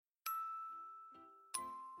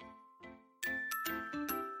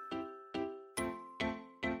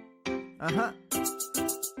I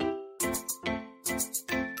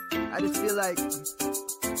just feel like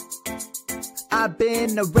I've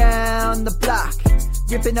been around the block,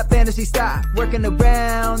 ripping up fantasy stock, working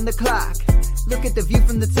around the clock. Look at the view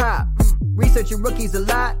from the top. Researching rookies a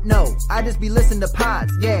lot? No, I just be listening to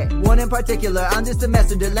pods, yeah. One in particular, I'm just a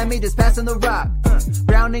messenger, let me just pass on the rock.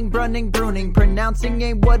 Browning, brunning, pruning, pronouncing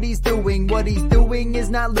ain't what he's doing. What he's doing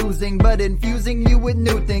is not losing, but infusing you with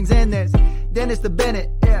new things. And there's Dennis the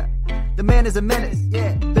Bennett, yeah. The man is a menace,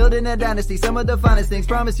 yeah. Building a dynasty, some of the finest things.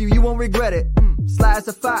 Promise you, you won't regret it. Sly as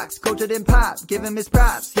a fox, cultured in pop. Give him his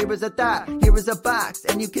props. Here is a thought, here is a box.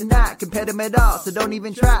 And you cannot compare them at all, so don't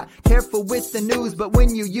even try. Careful with the news, but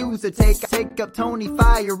when you use it, take up Tony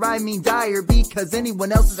Fire. I mean Dyer, because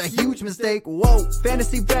anyone else is a huge mistake. Whoa.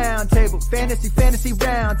 Fantasy round table, fantasy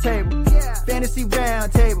round table. Yeah. Fantasy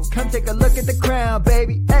round table, come take a look at the crown,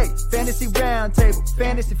 baby. Hey, fantasy round table,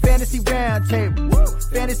 fantasy round table. Woo.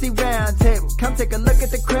 Fantasy round table, come take a look at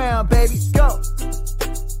the crown, baby. Go.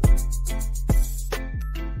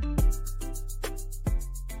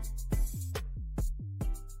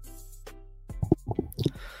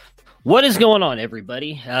 What is going on,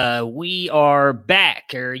 everybody? We are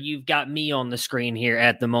back, or you've got me on the screen here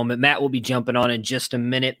at the moment. Matt will be jumping on in just a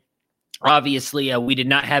minute. Obviously, we did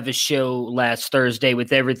not have a show last Thursday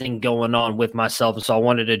with everything going on with myself, so I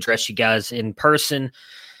wanted to address you guys in person,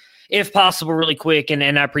 if possible, really quick, and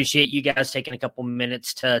I appreciate you guys taking a couple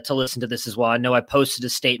minutes to listen to this as well. I know I posted a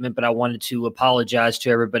statement, but I wanted to apologize to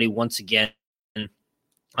everybody once again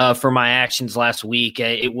for my actions last week.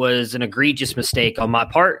 It was an egregious mistake on my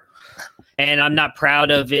part, and I'm not proud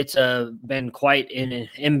of it. Been quite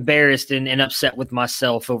embarrassed and upset with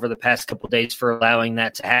myself over the past couple of days for allowing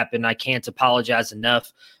that to happen. I can't apologize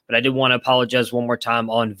enough, but I did want to apologize one more time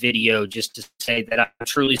on video just to say that I'm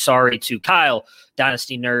truly sorry to Kyle,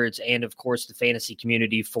 Dynasty Nerds, and, of course, the fantasy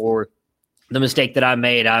community for the mistake that I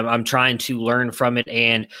made. I'm trying to learn from it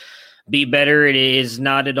and be better. It is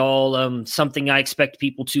not at all something I expect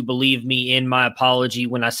people to believe me in my apology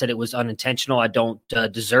when I said it was unintentional. I don't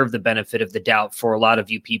deserve the benefit of the doubt for a lot of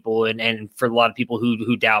you people and for a lot of people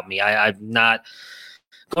who doubt me. I'm not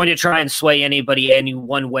going to try and sway anybody any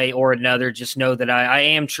one way or another. Just know that I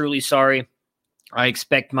am truly sorry. I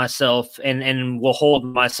expect myself and will hold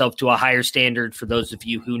myself to a higher standard. For those of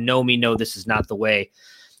you who know me, know this is not the way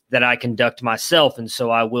that I conduct myself, and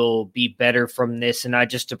so I will be better from this. And I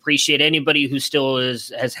just appreciate anybody who still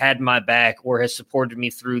has had my back or has supported me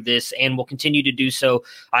through this and will continue to do so.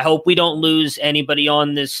 I hope we don't lose anybody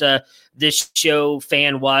on this show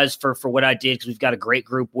fan-wise for what I did, because we've got a great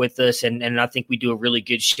group with us, and I think we do a really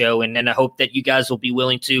good show. And I hope that you guys will be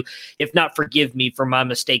willing to, if not forgive me for my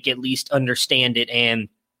mistake, at least understand it and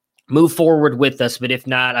move forward with us. But if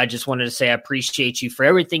not, I just wanted to say I appreciate you for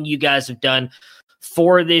everything you guys have done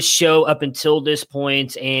for this show up until this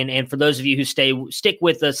point. And for those of you who stick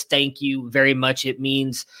with us, thank you very much. It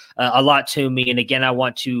means a lot to me. And again, I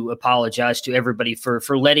want to apologize to everybody for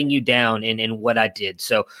letting you down in what I did.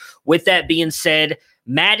 So with that being said,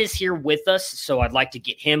 Matt is here with us, so I'd like to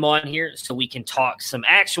get him on here so we can talk some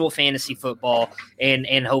actual fantasy football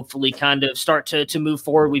and hopefully kind of start to move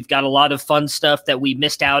forward. We've got a lot of fun stuff that we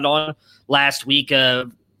missed out on last week.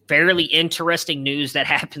 Fairly interesting news that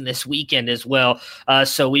happened this weekend as well.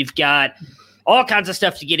 So we've got all kinds of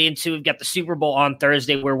stuff to get into. We've got the Super Bowl on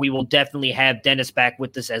Thursday, where we will definitely have Dennis back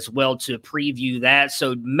with us as well to preview that.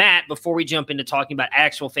 So Matt, before we jump into talking about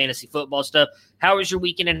actual fantasy football stuff, how was your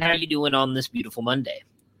weekend and how are you doing on this beautiful Monday?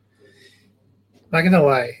 Not going to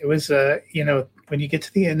lie. It was, when you get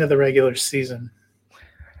to the end of the regular season,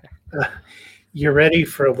 you're ready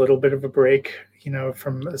for a little bit of a break,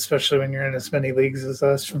 from, especially when you're in as many leagues as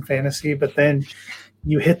us from fantasy, but then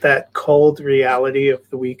you hit that cold reality of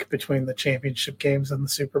the week between the championship games and the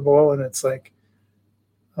Super Bowl. And it's like,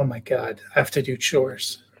 oh my God, I have to do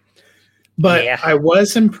chores. But yeah. I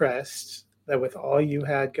was impressed that with all you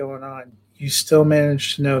had going on, you still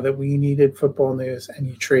managed to know that we needed football news and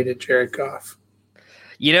you traded Jared Goff.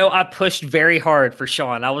 I pushed very hard for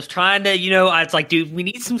Sean. I was trying to, it's like, dude, we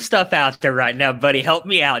need some stuff out there right now, buddy. Help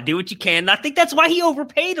me out. Do what you can. And I think that's why he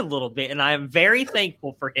overpaid a little bit, and I am very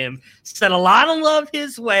thankful for him. Sent a lot of love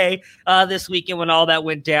his way this weekend when all that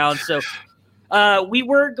went down. So we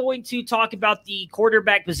were going to talk about the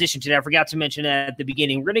quarterback position today. I forgot to mention that at the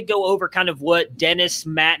beginning. We're going to go over kind of what Dennis,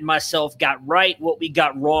 Matt, and myself got right, what we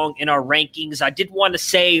got wrong in our rankings. I did want to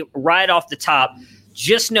say right off the top,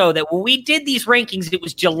 just know that when we did these rankings, it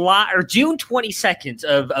was June 22nd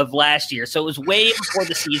of last year. So it was way before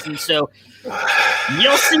the season. So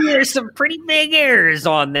you'll see there's some pretty big errors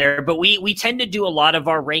on there, but we tend to do a lot of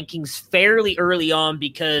our rankings fairly early on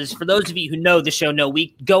because for those of you who know the show,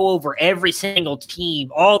 we go over every single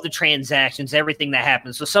team, all the transactions, everything that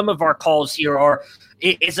happens. So some of our calls here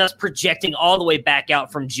is us projecting all the way back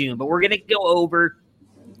out from June, but we're going to go over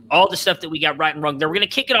all the stuff that we got right and wrong there. We're going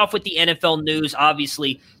to kick it off with the NFL news.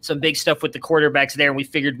 Obviously, some big stuff with the quarterbacks there, and we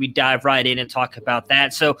figured we'd dive right in and talk about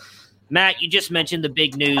that. So, Matt, you just mentioned the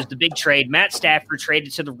big news, the big trade. Matt Stafford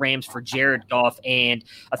traded to the Rams for Jared Goff and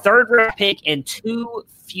a third-round pick and 2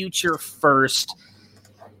 future firsts.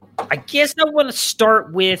 I guess I want to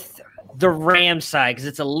start with the Rams side because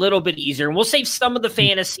it's a little bit easier. And we'll save some of the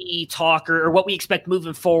fantasy talk or what we expect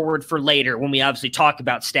moving forward for later when we obviously talk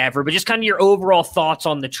about Stafford, but just kind of your overall thoughts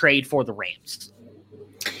on the trade for the Rams.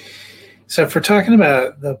 So if we're talking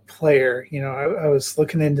about the player, I was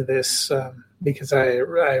looking into this because I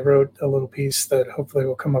wrote a little piece that hopefully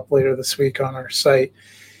will come up later this week on our site.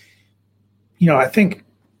 I think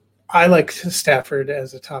I liked Stafford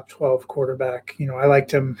as a top 12 quarterback. I liked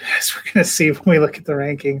him, as we're going to see when we look at the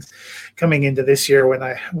rankings coming into this year when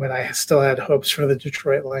I still had hopes for the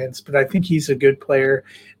Detroit Lions. But I think he's a good player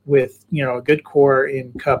with, a good core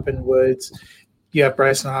in Kupp and Woods. You have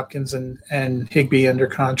Bryson Hopkins and Higbee under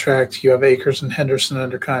contract. You have Akers and Henderson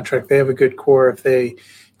under contract. They have a good core. If they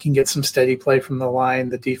can get some steady play from the line,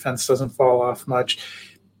 the defense doesn't fall off much.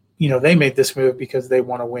 They made this move because they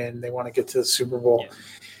want to win. They want to get to the Super Bowl. Yeah.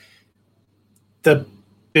 The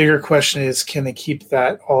bigger question is, can they keep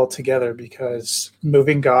that all together? Because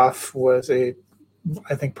moving Goff was I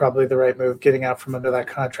think probably the right move. Getting out from under that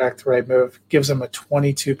contract, the right move. Gives them a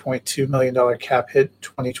 $22.2 million cap hit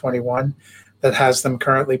 2021 that has them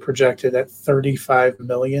currently projected at $35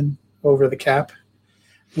 million over the cap,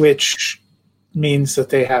 which means that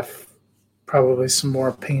they have probably some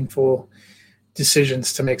more painful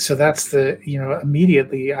decisions to make. So that's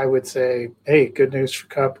immediately I would say, hey, good news for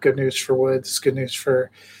Kupp, good news for Woods, good news for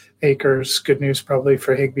Akers, good news probably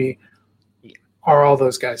for Higbee. Are all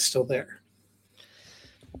those guys still there?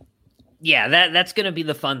 Yeah, that's going to be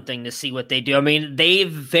the fun thing to see what they do. I mean, they've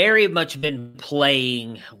very much been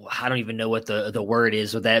playing, I don't even know what the word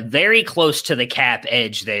is with that, very close to the cap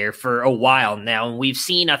edge there for a while now. And we've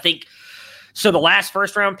seen, I think, so the last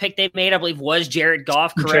first-round pick they made, I believe, was Jared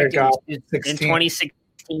Goff, correct? Jared Goff, in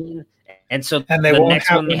 2016. And so the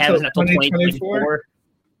next one they have is until 2024.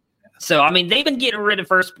 So, I mean, they've been getting rid of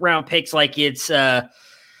first-round picks like it's bad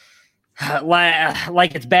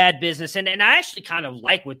business. And I actually kind of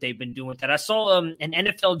like what they've been doing with that. I saw an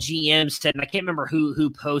NFL GM said, and I can't remember who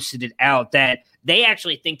posted it out, that they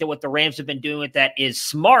actually think that what the Rams have been doing with that is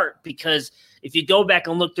smart because – if you go back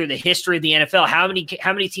and look through the history of the NFL, how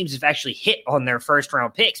many teams have actually hit on their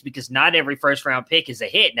first-round picks? Because not every first-round pick is a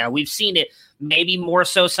hit. Now, we've seen it maybe more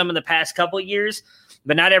so some of the past couple of years,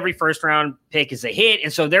 but not every first-round pick is a hit.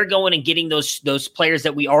 And so they're going and getting those players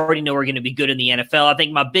that we already know are going to be good in the NFL. I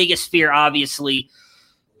think my biggest fear, obviously,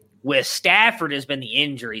 with Stafford has been the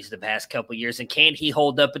injuries the past couple of years, and can he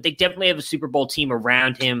hold up? But they definitely have a Super Bowl team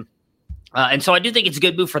around him. And so I do think it's a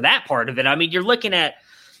good move for that part of it. I mean, you're looking at,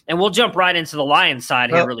 and we'll jump right into the Lions side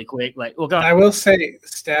here really quick. Go I will say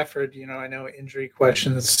Stafford, I know injury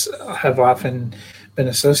questions have often been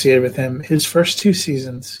associated with him. His first 2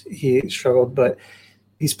 seasons, he struggled, but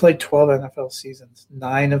he's played 12 NFL seasons.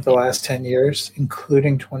 9 of the last 10 years,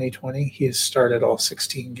 including 2020, he has started all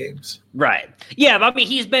 16 games. Right. Yeah, but I mean,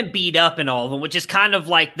 he's been beat up in all of them, which is kind of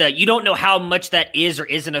like you don't know how much that is or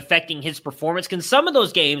isn't affecting his performance. Because some of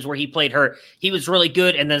those games where he played hurt, he was really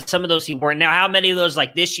good, and then some of those he weren't. Now, how many of those,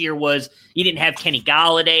 like this year, was you didn't have Kenny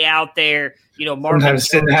Golladay out there? Sometimes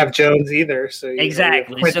didn't have Jones either. So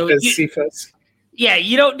exactly. Yeah,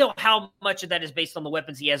 you don't know how much of that is based on the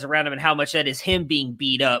weapons he has around him and how much that is him being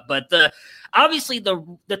beat up. But obviously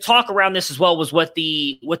the talk around this as well was what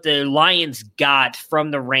the Lions got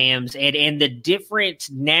from the Rams and the different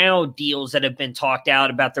now deals that have been talked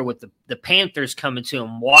out about there with the Panthers coming to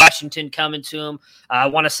him, Washington coming to him. I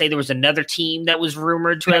want to say there was another team that was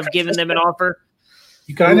rumored to have given them an offer.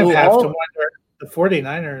 You kind of have to wonder. The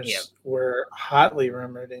 49ers were hotly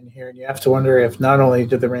rumored in here, and you have to wonder if not only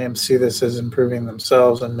did the Rams see this as improving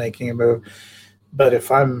themselves and making a move, but if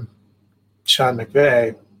I'm Sean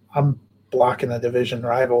McVay, I'm blocking a division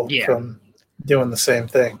rival from doing the same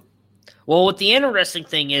thing. Well, what the interesting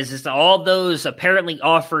thing is that all those apparently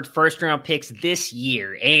offered first-round picks this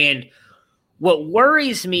year, and What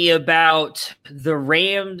worries me about the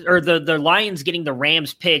Rams or the Lions getting the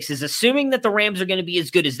Rams picks is assuming that the Rams are going to be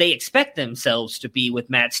as good as they expect themselves to be with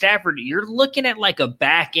Matt Stafford. You're looking at like a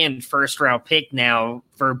back end first round pick now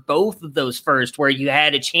for both of those first, where you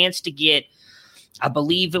had a chance to get, I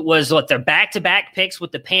believe it was their back-to-back picks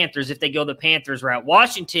with the Panthers. If they go the Panthers route,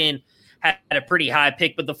 Washington had a pretty high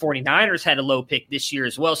pick, but the 49ers had a low pick this year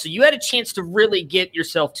as well. So you had a chance to really get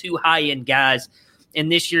yourself two high-end guys in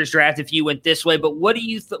this year's draft if you went this way. But what are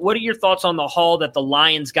your thoughts on the haul that the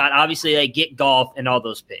Lions got? Obviously, they get Goff and all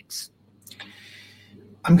those picks.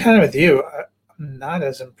 I'm kind of with you. I'm not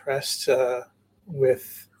as impressed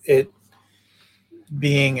with it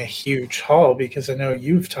being a huge haul, because I know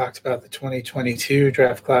you've talked about the 2022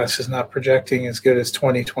 draft class is not projecting as good as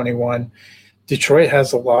 2021. Detroit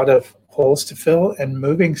has a lot of holes to fill, and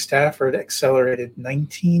moving Stafford accelerated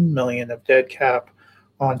 $19 million of dead cap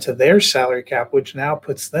onto their salary cap, which now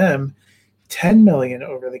puts them $10 million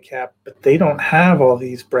over the cap, but they don't have all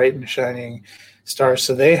these bright and shining stars,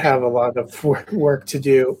 so they have a lot of work to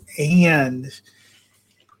do. And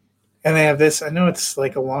they have this, I know it's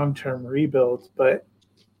like a long-term rebuild, but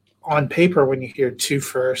on paper, when you hear 2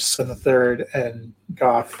 firsts and a third and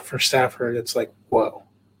Goff for Stafford, it's like, whoa.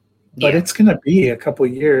 But it's going to be a couple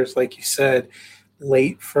of years, like you said,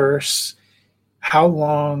 late firsts. How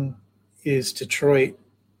long is Detroit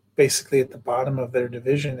basically at the bottom of their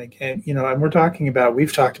division again? And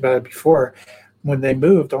we've talked about it before. When they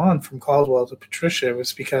moved on from Caldwell to Patricia, it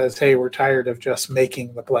was because, hey, we're tired of just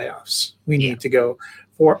making the playoffs. We need to go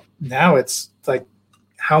for – now it's like,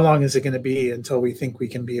 how long is it going to be until we think we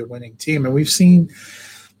can be a winning team? And we've seen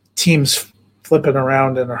teams flipping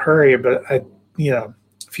around in a hurry, but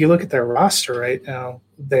if you look at their roster right now,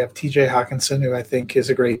 they have TJ Hawkinson, who I think is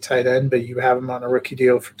a great tight end, but you have him on a rookie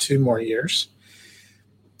deal for 2 more years.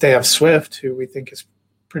 They have Swift, who we think is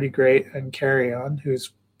pretty great, and Carry-On,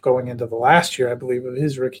 who's going into the last year, I believe, of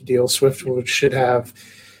his rookie deal. Swift should have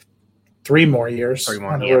 3 more years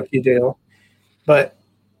on a rookie deal. But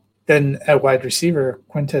then at wide receiver,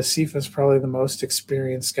 Quintez Cephas is probably the most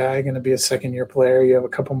experienced guy, going to be a second-year player. You have a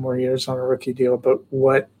couple more years on a rookie deal, but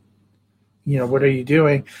what are you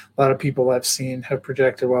doing? A lot of people I've seen have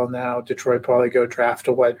projected, well, now Detroit probably go draft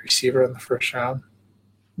a wide receiver in the first round,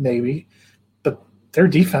 maybe. But their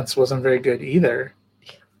defense wasn't very good either.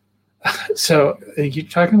 So you're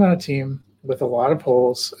talking about a team with a lot of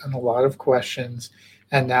holes and a lot of questions,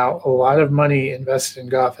 and now a lot of money invested in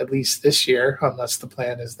Goff, at least this year, unless the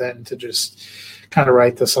plan is then to just kind of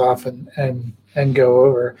write this off and go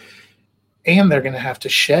over. And they're going to have to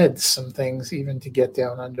shed some things even to get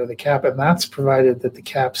down under the cap. And that's provided that the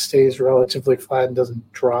cap stays relatively flat and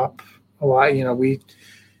doesn't drop a lot.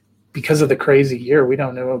 Because of the crazy year, we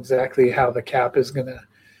don't know exactly how the cap is going to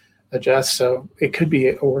adjust. So it could be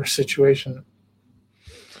a worse situation.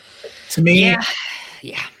 To me,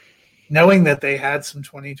 yeah. Knowing that they had some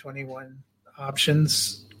 2021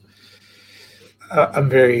 options, I'm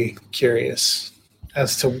very curious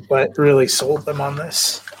as to what really sold them on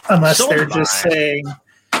this. Unless they're just saying,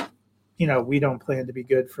 we don't plan to be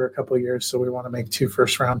good for a couple of years, so we want to make 2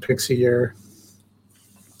 first-round picks a year.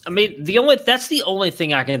 I mean, that's the only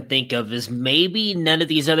thing I can think of is maybe none of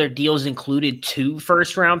these other deals included 2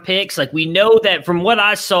 first-round picks. Like, we know that from what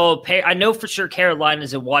I saw, I know for sure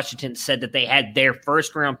Carolinas and Washington said that they had their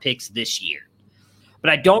first-round picks this year. But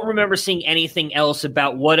I don't remember seeing anything else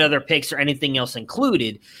about what other picks or anything else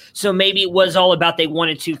included. So maybe it was all about they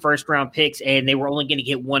wanted 2 first-round picks and they were only going to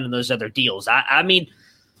get one of those other deals. I mean,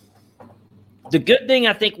 the good thing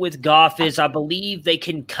I think with Goff is I believe they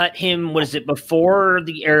can cut him. What is it before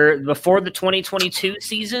the 2022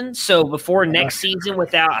 season? So before next season,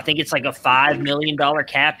 without I think it's like a $5 million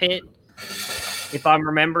cap hit, if I'm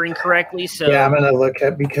remembering correctly. So yeah, I'm going to look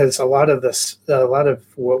at, because a lot of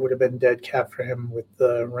what would have been dead cap for him with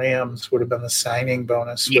the Rams would have been the signing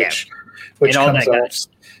bonus, which comes off.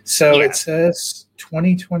 So it says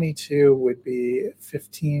 2022 would be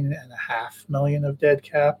 $15.5 million of dead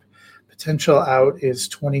cap. Potential out is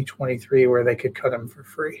 2023, where they could cut him for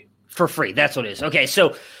free. For free, that's what it is. Okay,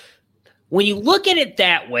 so when you look at it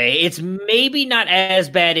that way, it's maybe not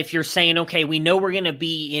as bad if you're saying, okay, we know we're going to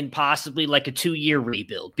be in possibly like a 2-year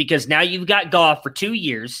rebuild, because now you've got Goff for 2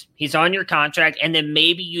 years. He's on your contract, and then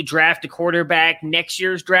maybe you draft a quarterback next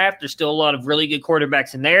year's draft. There's still a lot of really good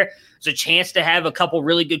quarterbacks in there. There's a chance to have a couple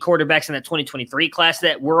really good quarterbacks in that 2023 class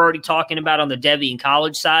that we're already talking about on the Devy and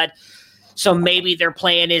college side. So maybe their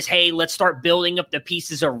plan is, hey, let's start building up the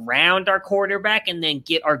pieces around our quarterback and then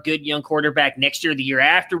get our good young quarterback next year, the year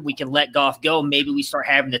after. We can let Goff go. Maybe we start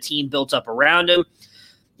having the team built up around him.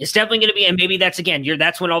 It's definitely going to be, and maybe that's again,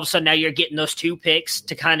 that's when all of a sudden now you're getting those 2 picks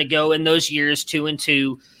to kind of go in those years 2 and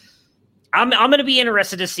 2. I'm going to be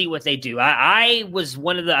interested to see what they do. I was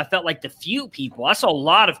I felt like the few people, I saw a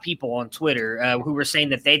lot of people on Twitter who were saying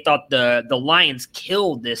that they thought the Lions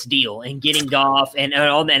killed this deal and getting Goff, and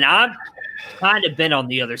I've kind of been on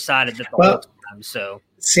the other side of it the whole time. So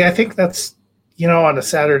see, I think that's, on a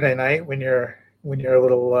Saturday night when you're a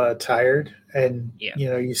little tired and,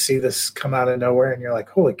 you see this come out of nowhere and you're like,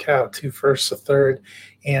 holy cow, 2 firsts, a third,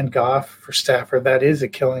 and Goff for Stafford, that is a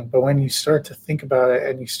killing. But when you start to think about it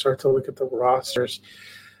and you start to look at the rosters,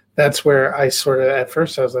 that's where I sort of, at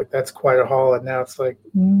first I was like, that's quite a haul. And now it's like,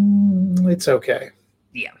 it's okay.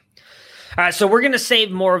 Yeah. All right, so we're going to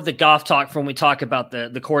save more of the Goff talk for when we talk about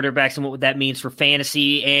the quarterbacks and what that means for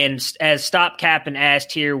fantasy. And as Stop Capping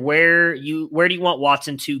asked here, where do you want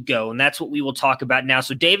Watson to go? And that's what we will talk about now.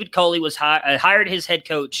 So David Culley was hired his head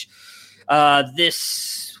coach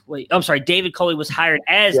David Culley was hired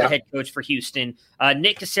as the head coach for Houston.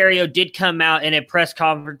 Nick Caserio did come out in a press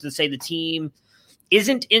conference and say the team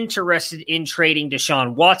isn't interested in trading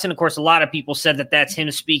Deshaun Watson. Of course, a lot of people said that that's him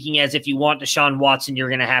speaking as if you want Deshaun Watson, you're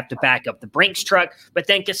going to have to back up the Brinks truck. But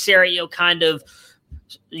then Caserio kind of,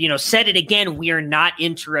 said it again. We are not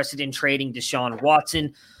interested in trading Deshaun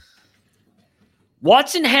Watson.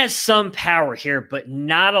 Watson has some power here, but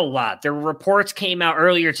not a lot. There were reports came out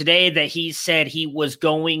earlier today that he said he was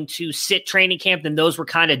going to sit training camp, and those were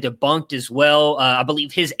kind of debunked as well. I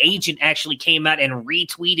believe his agent actually came out and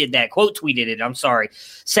retweeted that,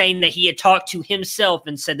 saying that he had talked to himself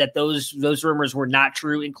and said that those rumors were not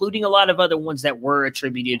true, including a lot of other ones that were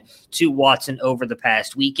attributed to Watson over the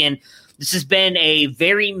past weekend. This has been a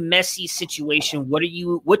very messy situation. What do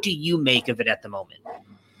you make of it at the moment?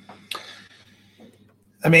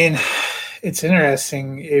 I mean, it's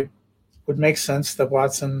interesting. It would make sense that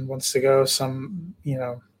Watson wants to go. Some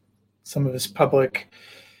of his public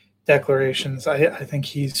declarations, I think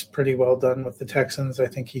he's pretty well done with the Texans. I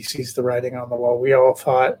think he sees the writing on the wall. We all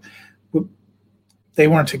thought they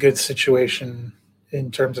weren't a good situation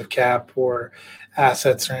in terms of cap or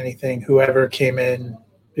assets or anything. Whoever came in,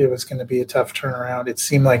 it was going to be a tough turnaround. It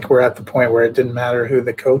seemed like we're at the point where it didn't matter who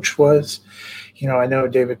the coach was. I know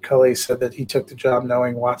David Culley said that he took the job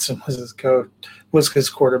knowing Watson was his coach, was his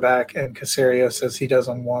quarterback, and Caserio says he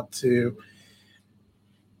doesn't want to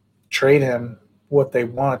trade him. What they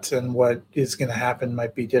want and what is going to happen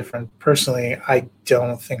might be different. Personally, I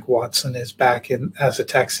don't think Watson is back in as a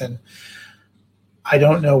Texan. I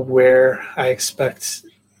don't know where I expect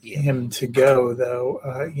him to go,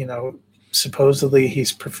 though. Supposedly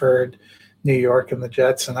he's preferred New York and the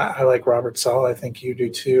Jets, and I like Robert Saleh. I think you do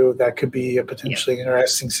too. That could be a potentially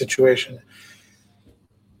interesting situation.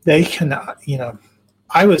 They cannot,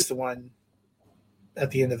 I was the one at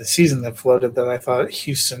the end of the season that floated that I thought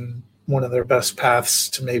Houston, one of their best paths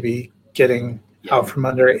to maybe getting out from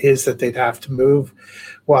under it is that they'd have to move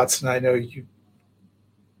Watson. I know you.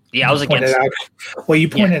 Yeah, I was against it. Well, you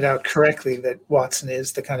pointed out correctly that Watson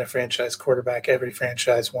is the kind of franchise quarterback every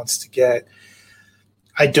franchise wants to get.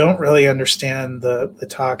 I don't really understand the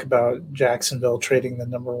talk about Jacksonville trading the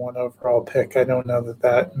number 1 overall pick. I don't know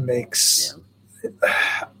that makes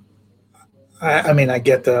I mean, I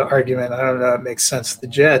get the argument. I don't know it makes sense to the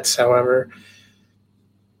Jets. However,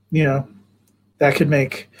 that could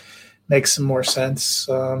make some more sense.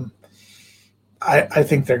 I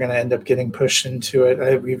think they're going to end up getting pushed into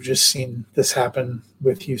it. We've just seen this happen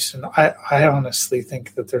with Houston. I honestly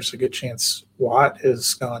think that there's a good chance Watt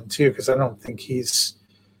is gone too, because I don't think he's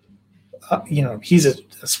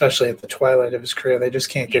especially at the twilight of his career, they just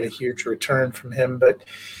can't get a huge return from him. But,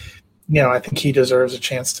 I think he deserves a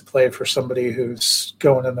chance to play for somebody who's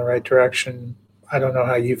going in the right direction. I don't know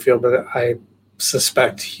how you feel, but I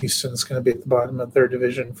suspect Houston's going to be at the bottom of their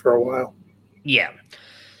division for a while. Yeah.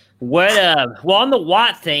 Well, on the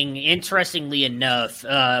Watt thing, interestingly enough,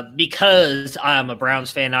 because I'm a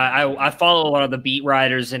Browns fan, I follow a lot of the beat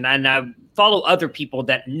writers and I follow other people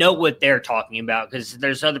that know what they're talking about, because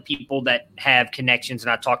there's other people that have connections,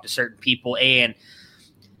 and I talk to certain people, and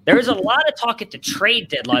there was a lot of talk at the trade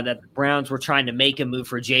deadline that the Browns were trying to make a move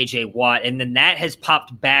for J.J. Watt, and then that has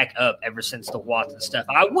popped back up ever since the Watson stuff.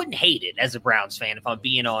 I wouldn't hate it as a Browns fan, if I'm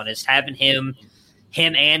being honest, having him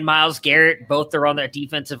and Myles Garrett, both are on that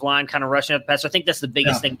defensive line kind of rushing up the pass. I think that's the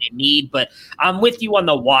biggest thing they need, but I'm with you on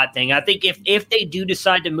the Watt thing. I think if they do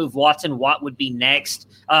decide to move Watson, Watt would be next.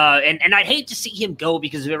 And I'd hate to see him go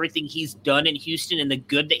because of everything he's done in Houston and the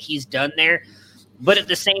good that he's done there. But at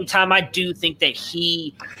the same time, I do think that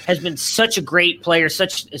he has been such a great player,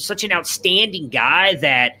 such an outstanding guy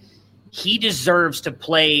that he deserves to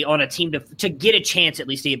play on a team to get a chance at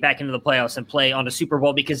least to get back into the playoffs and play on a Super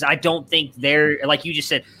Bowl, because I don't think they're, like you just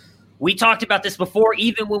said, we talked about this before,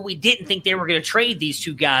 even when we didn't think they were going to trade these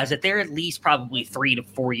two guys, that they're at least probably 3 to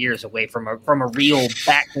 4 years away from a real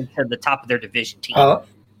back into the top of their division team.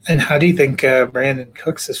 And how do you think Brandon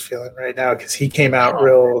Cooks is feeling right now? Because he came out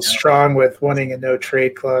real strong with wanting a no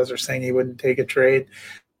trade clause, or saying he wouldn't take a trade.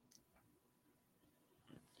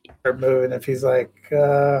 Or moving if he's like,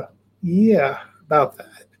 yeah, about that.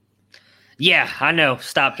 Yeah, I know.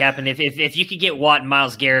 Stop capping. If you could get Watt and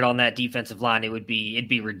Myles Garrett on that defensive line, it'd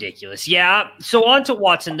be ridiculous. Yeah. So on to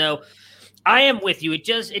Watson though. I am with you. It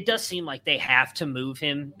does seem like they have to move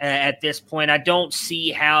him at this point. I don't see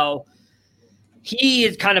how he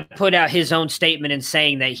has kind of put out his own statement in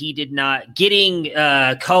saying that he did not getting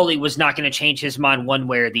Culley was not going to change his mind one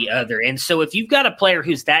way or the other. And so if you've got a player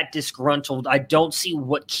who's that disgruntled, I don't see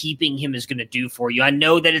what keeping him is going to do for you. I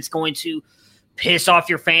know that it's going to piss off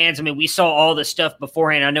your fans. I mean, we saw all the stuff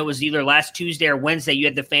beforehand. I know it was either last Tuesday or Wednesday. You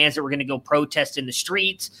had the fans that were going to go protest in the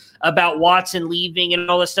streets about Watson leaving and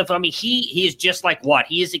all this stuff. I mean, he is just like Watt.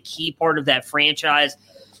 He is a key part of that franchise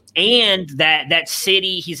and that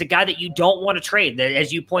city. He's a guy that you don't want to trade. That,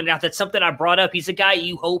 as you pointed out, that's something I brought up. He's a guy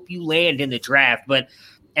you hope you land in the draft. But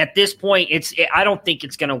at this point, I don't think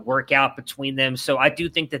it's going to work out between them. So I do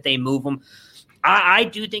think that they move him. I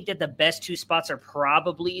do think that the best two spots are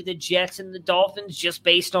probably the Jets and the Dolphins, just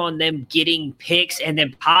based on them getting picks, and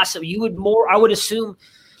then possibly I would assume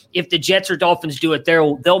if the Jets or Dolphins do it,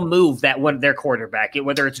 they'll move that one their quarterback,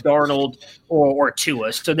 whether it's Darnold or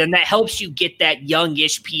Tua. So then that helps you get that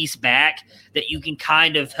youngish piece back that you can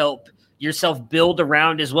kind of help yourself build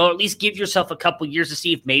around as well. At least give yourself a couple years to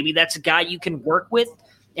see if maybe that's a guy you can work with,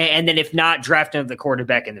 and then if not, draft another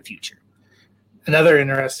quarterback in the future. Another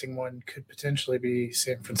interesting one could potentially be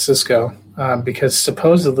San Francisco, because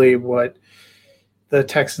supposedly what the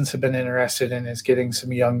Texans have been interested in is getting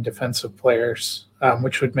some young defensive players,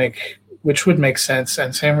 which would make sense.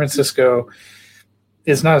 And San Francisco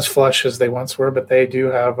is not as flush as they once were, but they do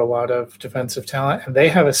have a lot of defensive talent, and they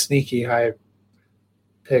have a sneaky high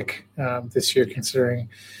pick this year, considering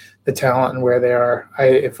the talent and where they are.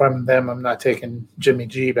 If I'm them, I'm not taking Jimmy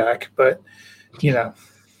G back, but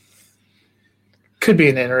could be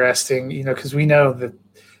an interesting, because we know that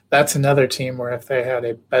that's another team where if they had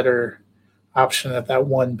a better option at that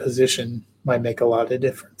one position, might make a lot of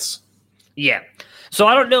difference. Yeah. So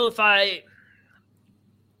I don't know if I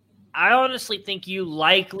honestly think you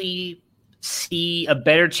likely see a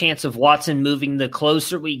better chance of Watson moving the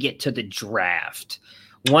closer we get to the draft.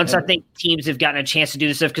 Once I think teams have gotten a chance to do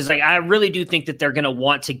this stuff, because I really do think that they're going to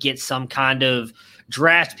want to get some kind of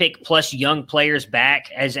draft pick plus young players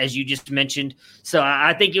back, as you just mentioned. So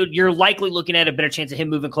I think you're likely looking at a better chance of him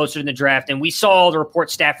moving closer to the draft. And we saw the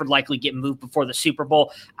report Stafford likely get moved before the Super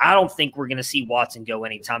Bowl. I don't think we're going to see Watson go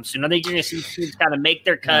anytime soon. I think you're going to see teams kind of make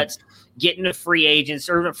their cuts, get into free agents,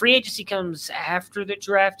 or free agency comes after the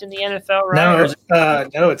draft in the NFL, right?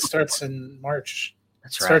 No, it starts in March.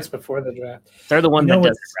 That's right. Starts before the draft. They're the one that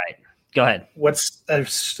does it right. Go ahead. What's a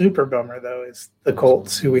super bummer, though, is the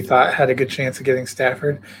Colts, who we thought had a good chance of getting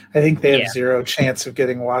Stafford. I think they have zero chance of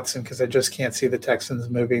getting Watson, because I just can't see the Texans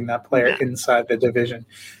moving that player inside the division.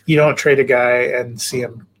 You don't trade a guy and see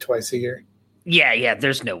him twice a year. Yeah,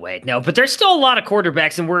 there's no way. No, but there's still a lot of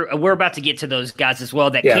quarterbacks, and we're about to get to those guys as well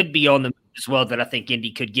that could be on the move as well that I think Indy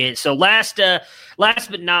could get. So last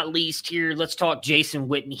but not least here, let's talk Jason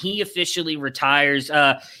Witten. He officially retires.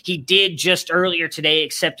 He did just earlier today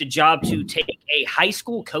accept a job to take a high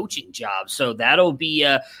school coaching job. So that'll be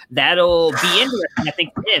interesting, I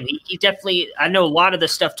think, for him. He definitely, I know a lot of the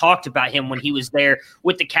stuff talked about him when he was there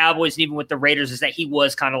with the Cowboys and even with the Raiders is that he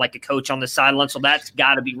was kind of like a coach on the sideline. So that's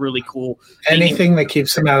got to be really cool. Anything that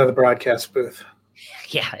keeps him out of the broadcast booth.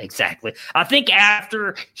 Yeah, exactly. I think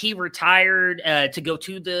after he retired to go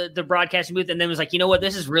to the broadcasting booth and then was like, you know what,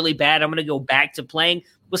 this is really bad, I'm going to go back to playing,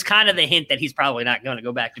 was kind of the hint that he's probably not going to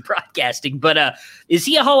go back to broadcasting. But is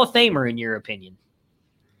he a Hall of Famer in your opinion?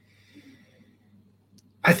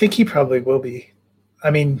 I think he probably will be.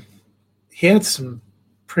 I mean, he had some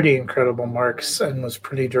pretty incredible marks and was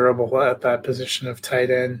pretty durable at that position of tight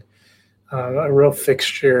end. A real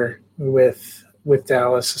fixture with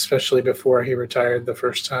Dallas, especially before he retired the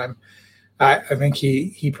first time. I think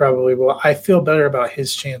he probably will. I feel better about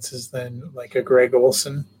his chances than like a Greg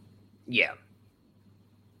Olsen. Yeah,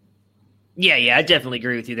 I definitely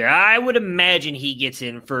agree with you there. I would imagine he gets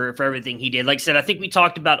in for everything he did. Like I said, I think we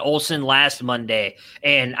talked about Olsen last Monday,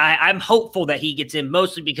 and I'm hopeful that he gets in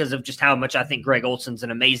mostly because of just how much I think Greg Olsen's an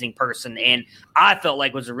amazing person, and I felt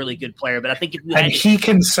like was a really good player. But I think if you he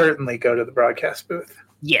can certainly go to the broadcast booth.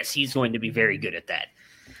 Yes, he's going to be very good at that.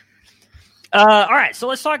 All right, so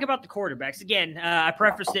let's talk about the quarterbacks. Again, I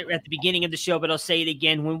prefaced it at the beginning of the show, but I'll say it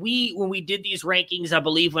again. When we did these rankings, I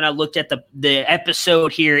believe when I looked at the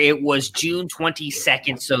episode here, it was June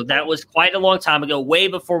 22nd. So that was quite a long time ago, way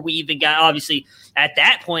before we even got, obviously, at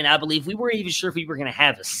that point, I believe we weren't even sure if we were going to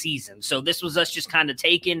have a season. So this was us just kind of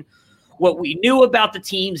taking what we knew about the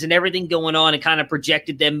teams and everything going on and kind of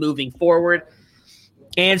projected them moving forward.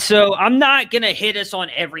 And so I'm not going to hit us on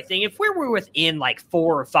everything. If we were within like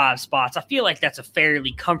 4 or 5 spots, I feel like that's a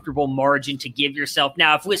fairly comfortable margin to give yourself.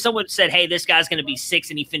 Now, if someone said, hey, this guy's going to be 6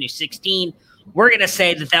 and he finished 16, we're going to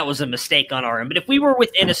say that was a mistake on our end. But if we were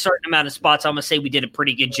within a certain amount of spots, I'm going to say we did a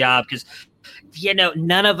pretty good job because,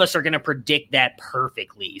 none of us are going to predict that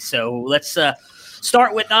perfectly. So let's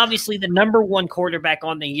start with, obviously, the number 1 quarterback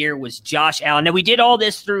on the year was Josh Allen. Now, we did all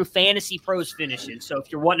this through Fantasy Pros finishes. So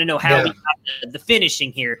if you're wanting to know how we got the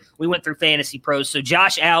finishing here, we went through Fantasy Pros. So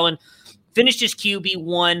Josh Allen finished his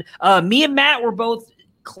QB1. Me and Matt were both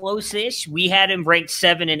close-ish. We had him ranked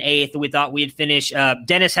 7 and 8th. We thought we'd finish.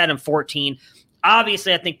 Dennis had him 14.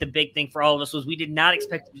 Obviously, I think the big thing for all of us was we did not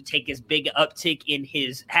expect him to take as big an uptick in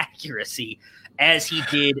his accuracy as he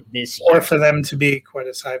did this year. Or for them to be quite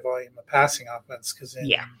as high volume of passing offense, because in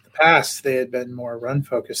the past they had been more run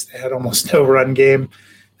focused. They had almost no run game.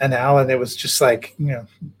 And Allen, it was just like,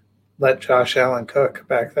 let Josh Allen cook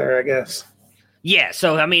back there, I guess. Yeah,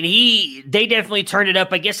 so I mean they definitely turned it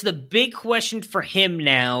up. I guess the big question for him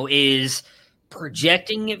now is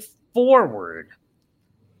projecting it forward.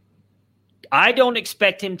 I don't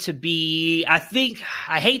expect him to be – I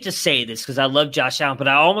hate to say this because I love Josh Allen, but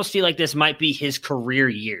I almost feel like this might be his career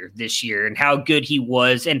year this year and how good he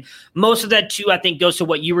was. And most of that, too, I think goes to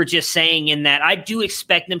what you were just saying in that I do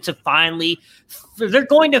expect them to finally – they're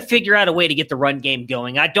going to figure out a way to get the run game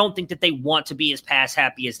going. I don't think that they want to be as pass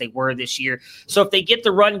happy as they were this year. So if they get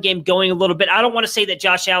the run game going a little bit, I don't want to say that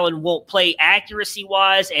Josh Allen won't play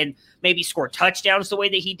accuracy-wise and – maybe score touchdowns the way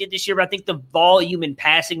that he did this year. But I think the volume in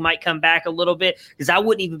passing might come back a little bit because I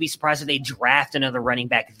wouldn't even be surprised if they draft another running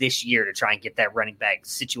back this year to try and get that running back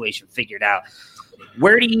situation figured out.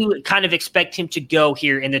 Where do you kind of expect him to go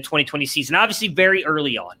here in the 2020 season? Obviously very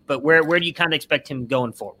early on, but where do you kind of expect him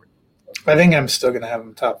going forward? I think I'm still going to have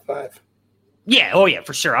him top 5. Yeah. Oh yeah,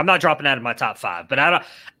 for sure. I'm not dropping out of my top 5, but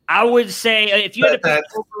I would say if you had to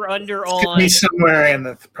put over under on be somewhere in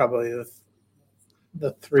the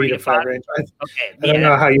 3 to 5 range. I don't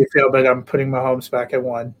know how you feel, but I'm putting Mahomes back at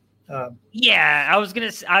 1. I was gonna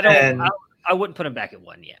say I wouldn't put him back at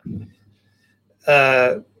 1.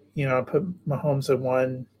 I put Mahomes at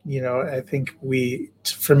 1. I think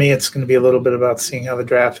for me, it's going to be a little bit about seeing how the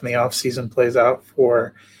draft and the offseason plays out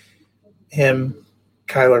for him,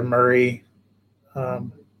 Kyler Murray,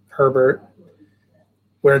 Herbert.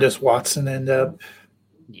 Where does Watson end up?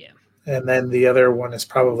 And then the other one is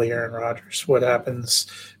probably Aaron Rodgers. What happens,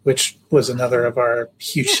 which was another of our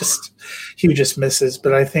hugest misses.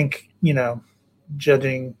 But I think,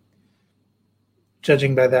 judging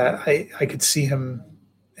by that, I could see him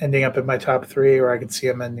ending up in my top 3, or I could see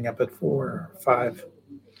him ending up at 4 or 5.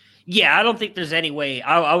 Yeah, I don't think there's any way.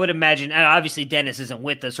 I would imagine, and obviously Dennis isn't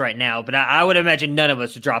with us right now, but I would imagine none of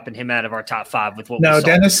us are dropping him out of our top 5 with what we saw. No,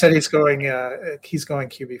 Dennis said he's going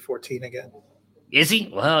QB 14 again. Is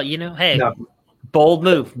he? Well, hey, no. Bold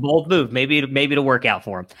move. Maybe it'll work out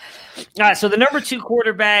for him. All right, so the number 2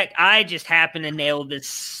 quarterback, I just happened to nail this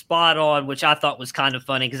spot on, which I thought was kind of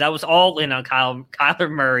funny because I was all in on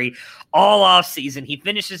Kyler Murray all off season. He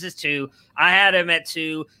finishes his 2. I had him at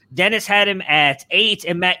 2. Dennis had him at 8,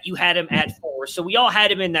 and Matt, you had him at 4. So we all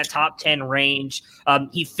had him in that top 10 range.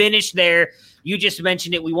 He finished there. You just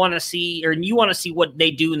mentioned it. You want to see what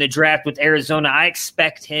they do in the draft with Arizona. I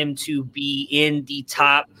expect him to be in the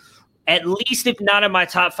top, at least if not in my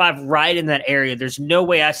top 5, right in that area. There's no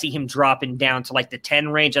way I see him dropping down to like the 10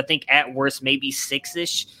 range. I think at worst maybe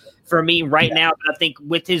 6-ish for me right now. But I think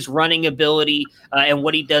with his running ability and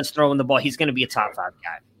what he does throwing the ball, he's going to be a top 5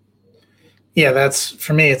 guy. Yeah, that's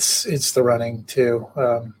for me. It's the running too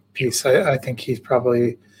piece. I think he's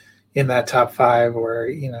probably in that top 5, or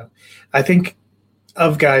I think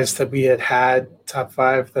of guys that we had top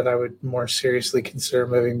 5 that I would more seriously consider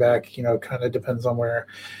moving back. Kind of depends on where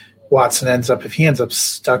Watson ends up. If he ends up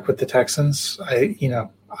stuck with the Texans,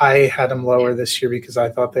 I had him lower this year because I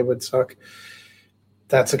thought they would suck.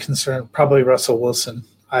 That's a concern. Probably Russell Wilson.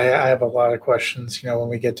 I have a lot of questions, when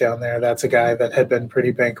we get down there. That's a guy that had been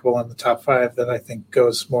pretty bankable in the top 5 that I think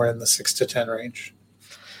goes more in the 6 to 10 range.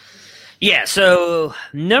 Yeah, so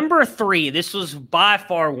number 3, this was by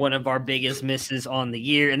far one of our biggest misses on the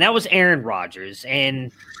year, and that was Aaron Rodgers.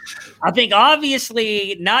 And I think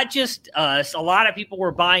obviously not just us, a lot of people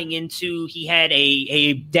were buying into he had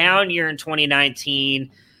a down year in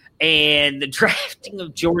 2019 and the drafting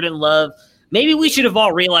of Jordan Love. Maybe we should have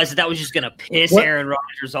all realized that was just going to piss Aaron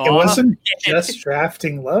Rodgers off. It wasn't just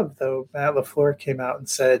drafting Love, though. Matt LaFleur came out and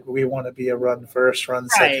said, we want to be a run first, run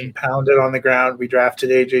second, pound it on the ground. We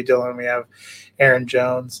drafted A.J. Dillon. We have Aaron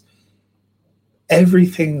Jones.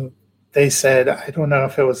 Everything they said, I don't know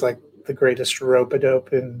if it was like the greatest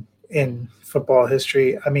rope-a-dope in football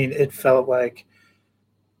history. I mean, it felt like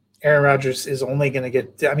Aaron Rodgers is only going to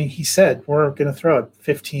get – I mean, he said we're going to throw it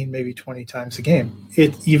 15, maybe 20 times a game.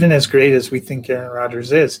 Even as great as we think Aaron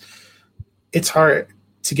Rodgers is, it's hard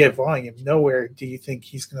to get volume. Nowhere do you think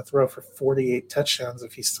he's going to throw for 48 touchdowns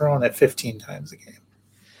if he's throwing it 15 times a game.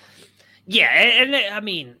 Yeah, and I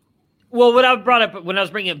mean – well, what I brought up when I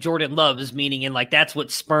was bringing up Jordan Love is meaning in like that's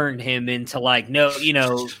what spurned him into like no, you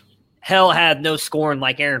know, hell had no scorn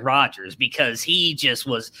like Aaron Rodgers because he just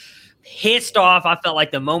was – pissed off. I felt like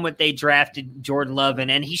the moment they drafted Jordan Love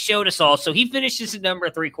and he showed us all. So he finishes at number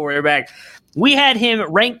 3 quarterback. We had him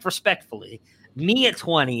ranked respectfully. Me at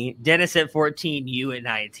 20, Dennis at 14, you at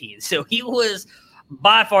 19. So he was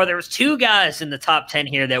by far, there was 2 guys in the top 10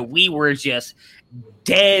 here that we were just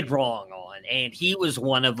dead wrong on. And he was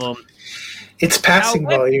one of them. It's passing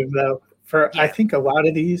volume though. I think a lot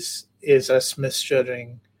of these is us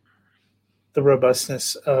misjudging the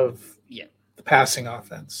robustness of the passing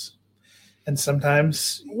offense. And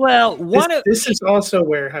sometimes, this is also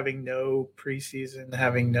where having no preseason,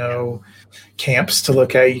 having no camps to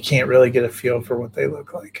look at, you can't really get a feel for what they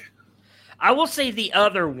look like. I will say the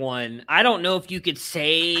other one, I don't know if you could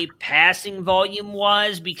say passing volume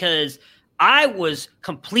wise, because I was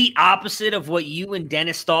complete opposite of what you and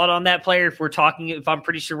Dennis thought on that player. If I'm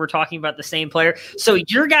pretty sure we're talking about the same player. So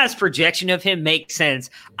your guys' projection of him makes sense.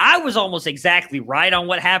 I was almost exactly right on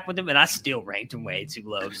what happened with him, and I still ranked him way too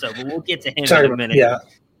low. So we'll get to him in a minute. Yeah.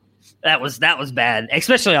 That was bad,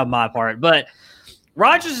 especially on my part. But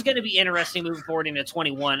Rodgers is going to be interesting moving forward into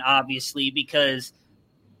 21, obviously, because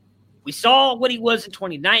we saw what he was in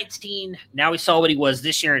 2019. Now we saw what he was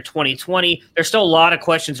this year in 2020. There's still a lot of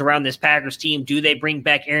questions around this Packers team. Do they bring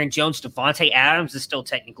back Aaron Jones? Devontae Adams is still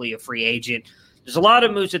technically a free agent. There's a lot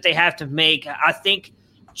of moves that they have to make. I think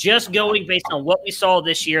just going based on what we saw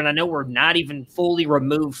this year, and I know we're not even fully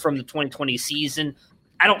removed from the 2020 season,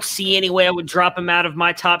 I don't see any way I would drop him out of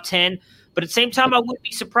my top 10. But at the same time, I wouldn't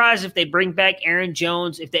be surprised if they bring back Aaron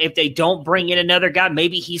Jones. If they don't bring in another guy,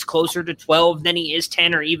 maybe he's closer to 12 than he is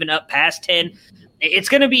 10 or even up past 10. It's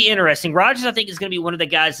going to be interesting. Rodgers, I think, is going to be one of the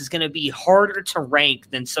guys that's going to be harder to rank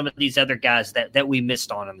than some of these other guys that we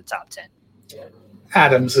missed on in the top 10.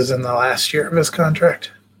 Adams is in the last year of his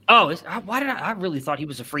contract. Oh, why did I really thought he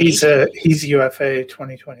was a free agent? He's UFA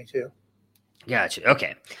 2022. Gotcha.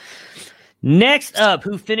 Okay. Next up,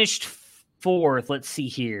 who finished 4th, let's see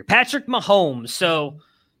here. Patrick Mahomes. So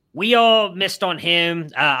we all missed on him.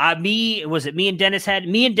 Me and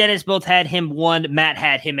Dennis both had him 1. Matt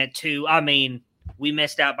had him at 2. I mean, we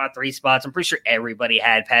missed out by 3 spots. I'm pretty sure everybody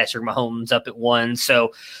had Patrick Mahomes up at 1.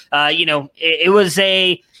 So, it was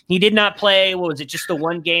he did not play. What was it? Just the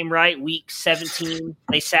one game, right? Week 17,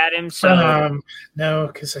 they sat him. So no,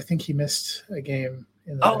 because I think he missed a game.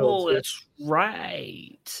 That's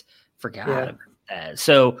right. Forgot about that.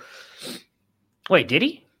 So, wait, did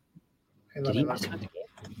he? Did he miss the game?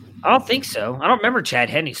 I don't think so. I don't remember Chad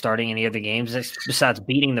Henne starting any other games besides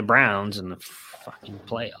beating the Browns in the fucking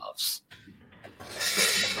playoffs.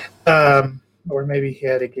 Or maybe he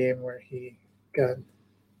had a game where he got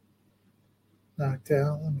knocked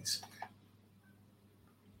out. Let me see.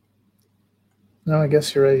 No, I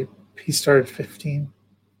guess you're right. He started 15.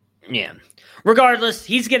 Yeah. Regardless,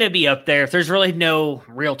 he's going to be up there. If there's really no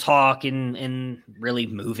real talk in really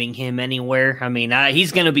moving him anywhere, I mean,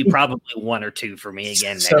 he's going to be probably 1 or 2 for me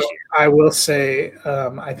again next year. I will say,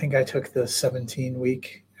 I think I took the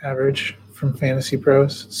 17-week average from Fantasy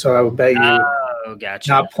Pros, so I would bet you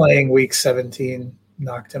not playing week 17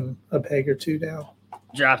 knocked him a peg or 2 down.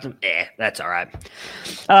 Dropped him. That's all right.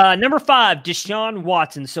 Number 5, Deshaun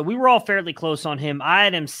Watson. So we were all fairly close on him. I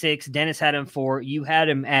had him 6. Dennis had him 4. You had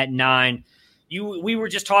him at 9. We were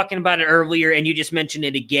just talking about it earlier, and you just mentioned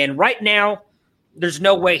it again. Right now, there's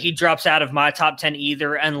no way he drops out of my top 10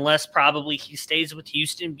 either, unless probably he stays with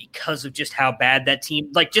Houston because of just how bad that team,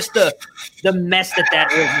 like just the mess that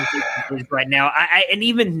organization is right now. And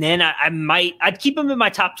even then, I'd keep him in my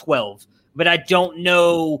top 12, but I don't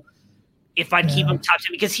know if I'd keep him top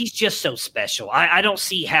 10 because he's just so special. I don't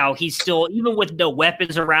see how he's still, even with no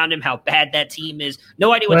weapons around him, how bad that team is.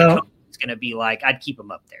 No idea what the coach is going to be like. I'd keep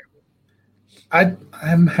him up there.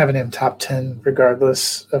 I'm having him top 10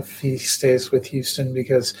 regardless if he stays with Houston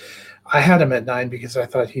because I had him at 9 because I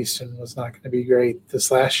thought Houston was not going to be great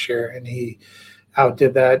this last year, and he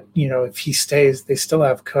outdid that. If he stays, they still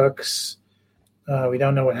have Cooks. We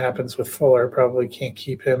don't know what happens with Fuller. Probably can't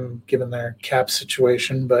keep him given their cap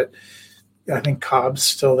situation, but I think Cobb's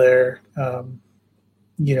still there.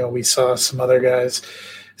 We saw some other guys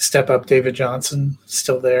step up. David Johnson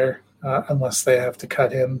still there, unless they have to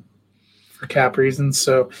cut him for cap reasons.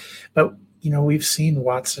 So, but we've seen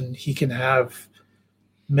Watson. He can have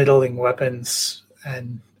middling weapons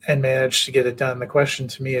and manage to get it done. The question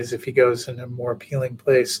to me is if he goes in a more appealing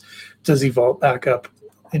place, does he vault back up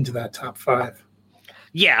into that top 5?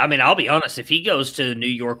 Yeah, I mean, I'll be honest. If he goes to New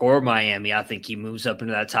York or Miami, I think he moves up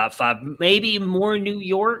into that top 5. Maybe more New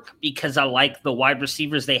York because I like the wide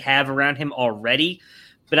receivers they have around him already.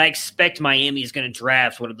 But I expect Miami is going to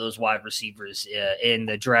draft one of those wide receivers in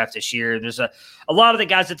the draft this year. There's a lot of the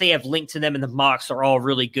guys that they have linked to them in the mocks are all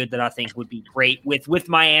really good that I think would be great with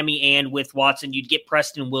Miami and with Watson. You'd get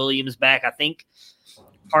Preston Williams back, I think.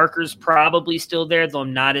 Parker's probably still there, though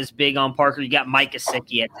I'm not as big on Parker. You got Mike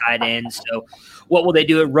Gesicki at tight end. So what will they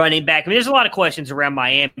do at running back? I mean, there's a lot of questions around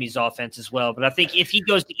Miami's offense as well. But I think if he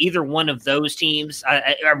goes to either one of those teams,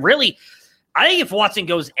 I think if Watson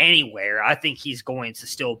goes anywhere, I think he's going to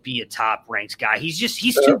still be a top-ranked guy. He's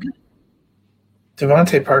too good.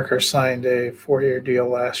 Devontae Parker signed a 4-year deal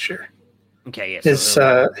last year. Okay, yes.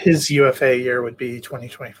 His UFA year would be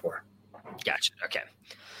 2024. Gotcha. Okay.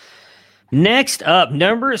 Next up,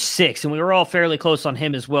 number 6, and we were all fairly close on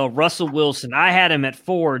him as well, Russell Wilson. I had him at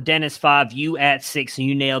 4, Dennis 5, you at 6, and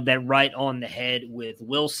you nailed that right on the head with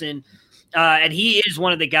Wilson. And he is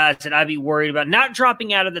one of the guys that I'd be worried about, not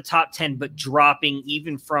dropping out of the top 10, but dropping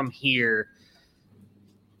even from here.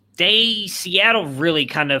 Seattle really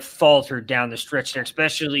kind of faltered down the stretch there,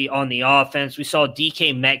 especially on the offense. We saw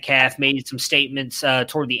DK Metcalf made some statements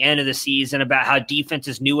toward the end of the season about how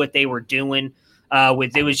defenses knew what they were doing.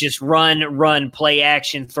 It was just run, play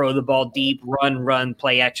action, throw the ball deep, run,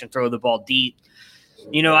 play action, throw the ball deep.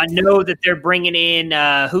 I know that they're bringing in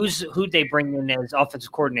who'd they bring in as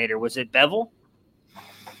offensive coordinator? Was it Bevel?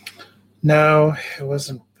 No, it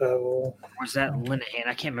wasn't Bevel. Or was that Linehan?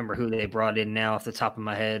 I can't remember who they brought in now off the top of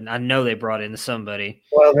my head. I know they brought in somebody.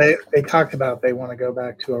 Well, they talked about they want to go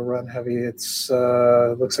back to a run heavy. It's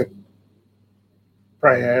looks like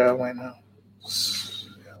probably wait no.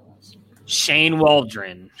 Shane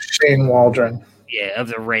Waldron. Yeah, of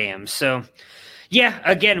the Rams. So, yeah,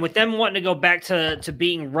 again, with them wanting to go back to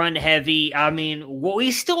being run heavy, I mean, we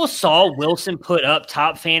still saw Wilson put up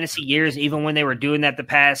top fantasy years, even when they were doing that the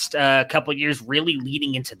past couple of years, really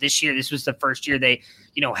leading into this year. This was the first year they,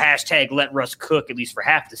 hashtag let Russ cook, at least for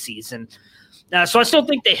half the season. So I still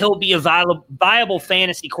think that he'll be a viable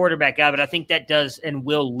fantasy quarterback guy, but I think that does and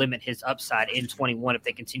will limit his upside in 21 if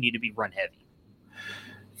they continue to be run heavy.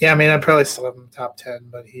 Yeah, I mean, I'd probably still have him top 10,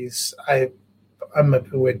 but I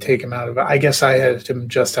would take him out of it. I guess I had him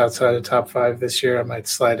just outside of top 5 this year. I might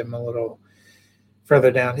slide him a little further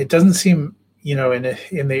down. It doesn't seem, in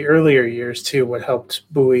the earlier years too, what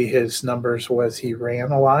helped buoy his numbers was he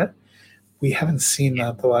ran a lot. We haven't seen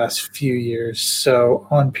that the last few years. So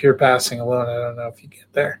on pure passing alone, I don't know if you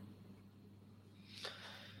get there.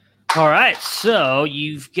 All right, so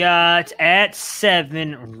you've got at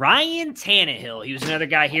 7, Ryan Tannehill. He was another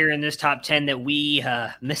guy here in this top 10 that we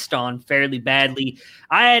missed on fairly badly.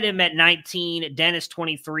 I had him at 19, Dennis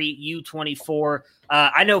 23, you 24.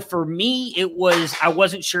 I know for me, I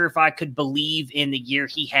wasn't sure if I could believe in the year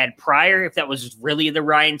he had prior, if that was really the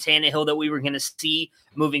Ryan Tannehill that we were going to see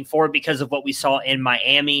moving forward because of what we saw in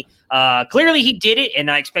Miami. Clearly he did it, and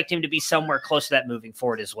I expect him to be somewhere close to that moving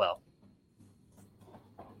forward as well.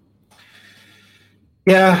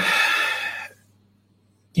 Yeah,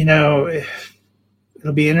 it'll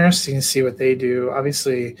be interesting to see what they do.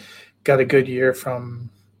 Obviously, got a good year from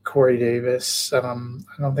Corey Davis. I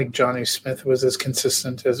don't think Johnny Smith was as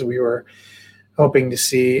consistent as we were hoping to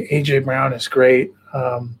see. A.J. Brown is great.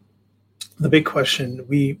 The big question,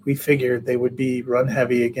 we figured they would be run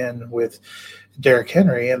heavy again with Derrick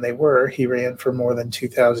Henry, and they were. He ran for more than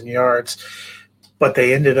 2,000 yards. But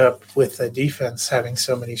they ended up with the defense having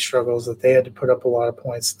so many struggles that they had to put up a lot of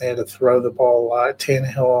points. They had to throw the ball a lot.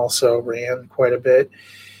 Tannehill also ran quite a bit.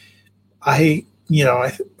 I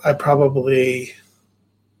probably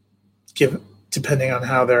depending on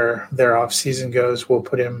how their off season goes, we'll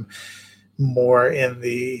put him more in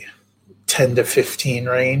the 10 to 15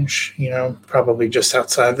 range, probably just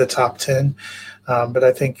outside the top 10. But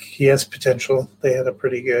I think he has potential. They had a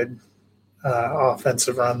pretty good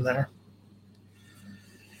offensive run there.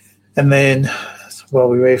 And then while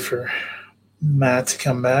we wait for Matt to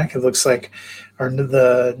come back, it looks like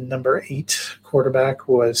the number 8 quarterback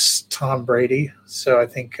was Tom Brady. So I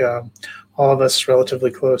think all of us relatively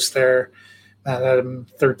close there. Matt had him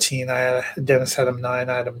 13. Dennis had him 9.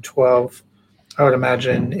 I had him 12. I would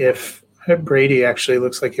imagine if Brady actually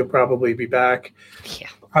looks like he'll probably be back,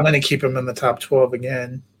 I'm going to keep him in the top 12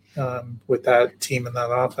 again with that team and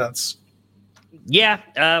that offense.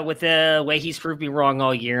 Yeah, with the way he's proved me wrong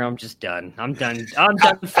all year, I'm just done. I'm done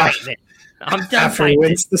fighting it. I'm done after he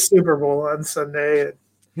wins the Super Bowl on Sunday,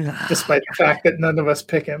 despite the fact that none of us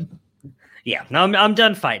pick him. Yeah, I'm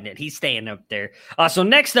done fighting it. He's staying up there. So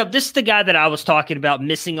next up, this is the guy that I was talking about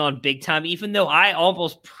missing on big time, even though I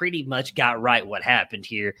almost pretty much got right what happened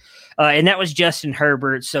here. And that was Justin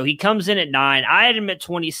Herbert. So he comes in at 9. I had him at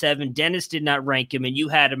 27. Dennis did not rank him, and you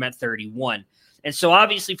had him at 31. And so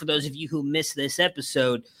obviously for those of you who missed this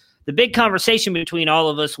episode, the big conversation between all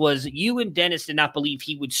of us was you and Dennis did not believe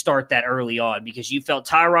he would start that early on because you felt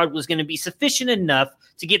Tyrod was going to be sufficient enough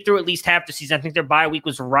to get through at least half the season. I think their bye week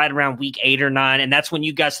was right around week 8 or 9, and that's when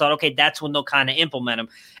you guys thought, okay, that's when they'll kind of implement him.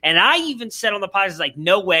 And I even said on the podcast, like,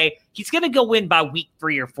 no way, he's going to go in by week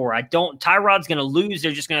 3 or 4. Tyrod's going to lose.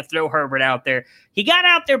 They're just going to throw Herbert out there. He got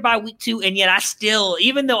out there by week 2, and yet I still,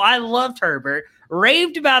 even though I loved Herbert,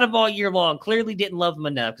 raved about him all year long, clearly didn't love him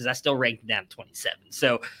enough because I still ranked him down at 27.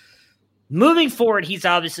 So moving forward, he's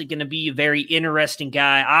obviously going to be a very interesting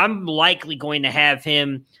guy. I'm likely going to have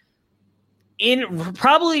him in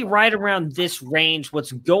probably right around this range.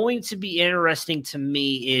 What's going to be interesting to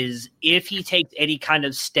me is if he takes any kind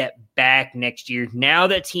of step back next year. Now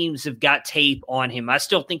that teams have got tape on him, I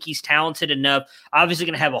still think he's talented enough. Obviously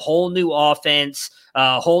going to have a whole new offense,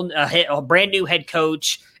 a brand new head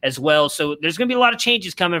coach as well. So there's going to be a lot of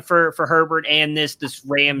changes coming for Herbert and this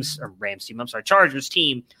Chargers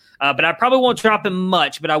team. But I probably won't drop him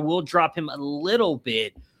much, but I will drop him a little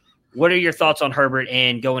bit. What are your thoughts on Herbert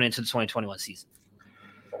and going into the 2021 season?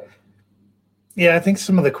 Yeah, I think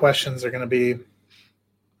some of the questions are going to be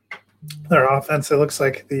their offense. It looks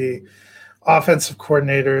like the offensive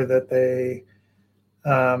coordinator that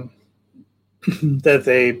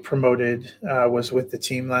they promoted was with the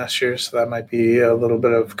team last year, so that might be a little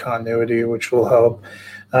bit of continuity, which will help.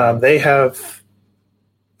 They have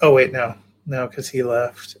 – oh, wait, no, because he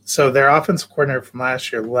left. So their offensive coordinator from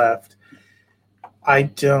last year left. I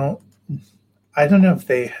don't know if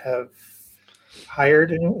they have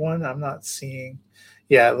hired anyone. I'm not seeing.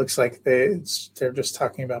 Yeah, it looks like they're just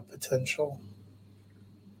talking about potential.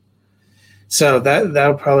 So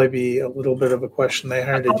that'll probably be a little bit of a question. They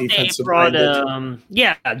hired a defensive minded.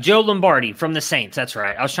 Joe Lombardi from the Saints. That's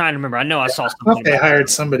right. I was trying to remember. I know I saw something. They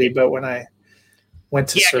hired somebody, but when I went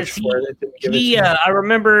to search for it didn't give it to me. I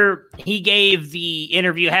remember he gave the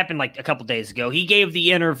interview. It happened like a couple days ago. He gave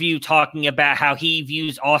the interview talking about how he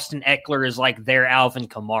views Austin Eckler as like their Alvin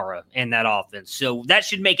Kamara in that offense. So that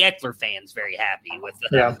should make Eckler fans very happy with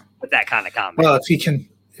that kind of comment. Well,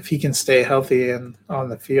 if he can stay healthy and on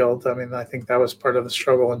the field, I mean, I think that was part of the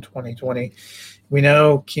struggle in 2020. We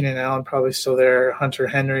know Keenan Allen probably still there, Hunter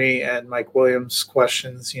Henry and Mike Williams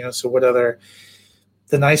questions. So what other?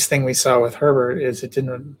 The nice thing we saw with Herbert is it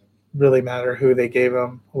didn't really matter who they gave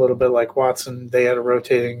him. A little bit like Watson, they had a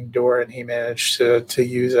rotating door, and he managed to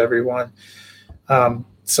use everyone.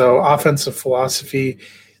 So offensive philosophy.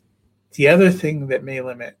 The other thing that may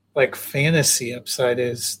limit like fantasy upside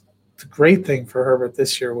is the great thing for Herbert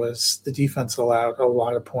this year was the defense allowed a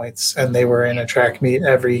lot of points, and they were in a track meet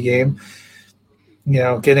every game.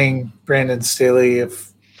 Getting Brandon Staley,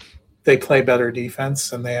 if they play better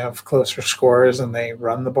defense and they have closer scores and they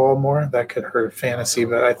run the ball more, that could hurt fantasy.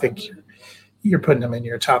 But I think you're putting them in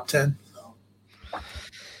your top 10.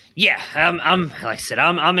 Yeah, I'm like I said,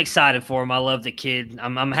 I'm excited for him. I love the kid.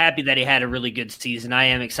 I'm happy that he had a really good season. I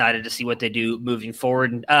am excited to see what they do moving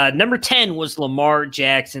forward. Number 10 was Lamar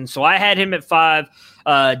Jackson. So I had him at 5.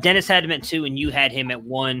 Dennis had him at 2, and you had him at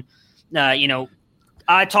 1.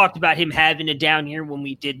 I talked about him having a down year when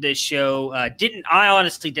we did this show. I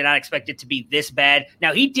honestly did not expect it to be this bad.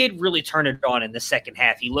 Now, he did really turn it on in the second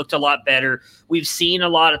half. He looked a lot better. We've seen a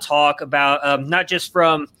lot of talk about not just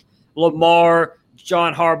from Lamar,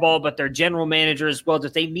 John Harbaugh, but their general manager as well,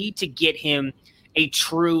 that they need to get him a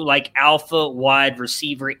true like alpha wide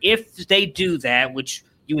receiver. If they do that, which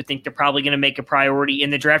you would think they're probably going to make a priority in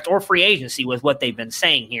the draft or free agency with what they've been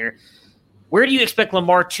saying here, Where do you expect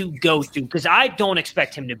Lamar to go to? Because I don't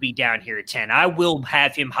expect him to be down here at 10. I will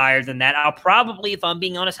have him higher than that. I'll probably, if I'm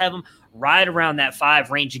being honest, have him right around that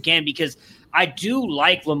 5 range again, because I do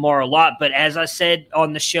like Lamar a lot. But as I said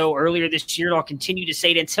on the show earlier this year, and I'll continue to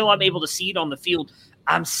say it until I'm able to see it on the field,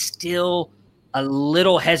 I'm still a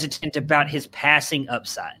little hesitant about his passing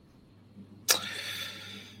upside.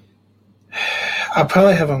 I'll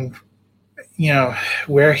probably have him,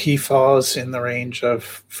 where he falls in the range of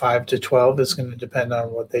 5 to 12 is going to depend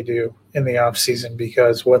on what they do in the offseason,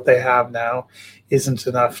 because what they have now isn't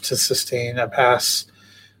enough to sustain a pass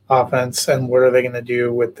offense. And what are they going to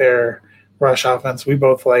do with their rush offense? We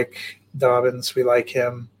both like Dobbins. We like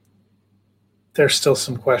him. There's still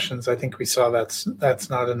some questions. I think we saw that's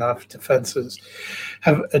not enough. Defenses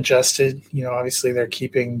have adjusted. Obviously they're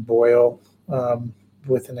keeping Boyle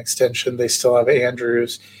with an extension. They still have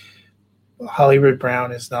Andrews. Hollywood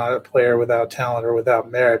Brown is not a player without talent or without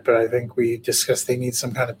merit, but I think we discussed they need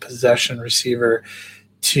some kind of possession receiver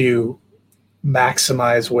to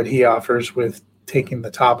maximize what he offers with taking the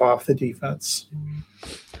top off the defense.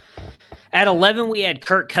 At 11, we had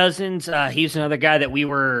Kirk Cousins. He's another guy that we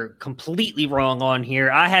were completely wrong on here.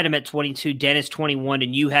 I had him at 22, Dennis 21,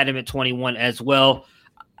 and you had him at 21 as well.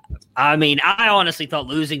 I mean, I honestly thought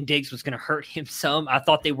losing Diggs was going to hurt him some. I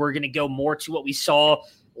thought they were going to go more to what we saw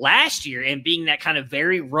last year and being that kind of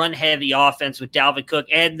very run-heavy offense with Dalvin Cook,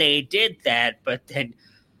 and they did that, but then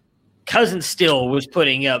Cousins still was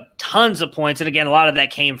putting up tons of points. And again, a lot of that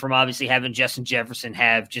came from obviously having Justin Jefferson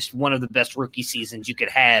have just one of the best rookie seasons you could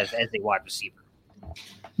have as a wide receiver.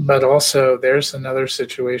 But also there's another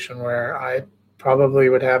situation where I probably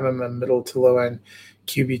would have him in middle to low end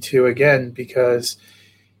QB2 again, because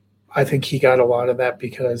I think he got a lot of that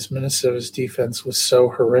because Minnesota's defense was so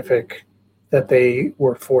horrific that they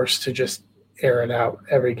were forced to just air it out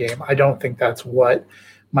every game. I don't think that's what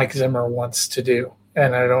Mike Zimmer wants to do.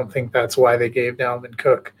 And I don't think that's why they gave Dalvin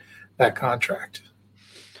Cook that contract.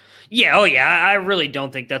 Yeah, I really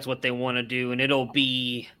don't think that's what they want to do. And it'll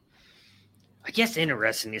be, I guess,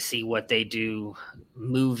 interesting to see what they do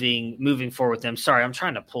moving forward with them. Sorry, I'm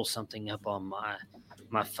trying to pull something up on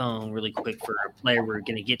my phone really quick for a player we're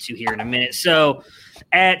going to get to here in a minute. So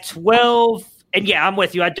at 12, and yeah, I'm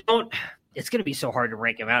with you. It's going to be so hard to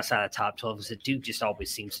rank him outside of top 12 because Duke just always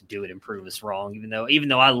seems to do it and prove us wrong. Even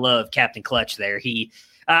though I love Captain Clutch there,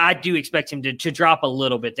 I do expect him to drop a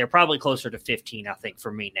little bit there, probably closer to 15, I think,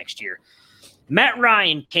 for me next year. Matt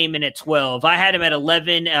Ryan came in at 12. I had him at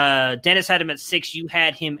 11. Dennis had him at 6. You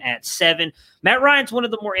had him at 7. Matt Ryan's one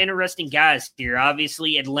of the more interesting guys here.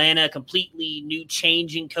 Obviously, Atlanta, completely new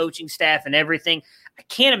changing coaching staff and everything. I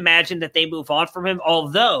can't imagine that they move on from him,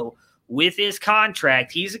 although with his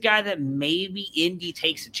contract, he's a guy that maybe Indy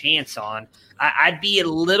takes a chance on. I'd be a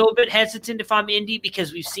little bit hesitant if I'm Indy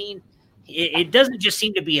because we've seen it doesn't just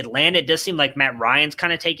seem to be Atlanta. It does seem like Matt Ryan's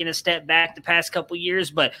kind of taken a step back the past couple of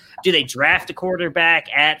years. But do they draft a quarterback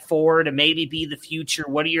at 4 to maybe be the future?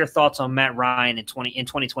 What are your thoughts on Matt Ryan in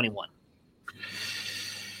 2021?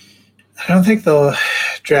 I don't think they'll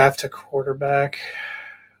draft a quarterback,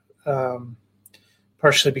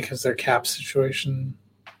 partially because their cap situation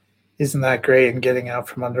isn't that great, and getting out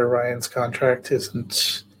from under Ryan's contract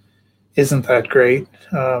isn't that great.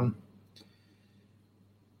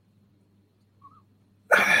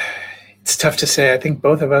 It's tough to say. I think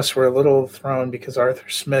both of us were a little thrown because Arthur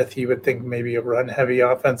Smith, you would think maybe a run-heavy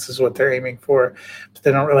offense is what they're aiming for, but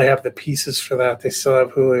they don't really have the pieces for that. They still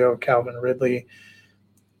have Julio, Calvin Ridley.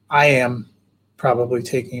 I am probably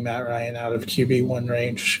taking Matt Ryan out of QB1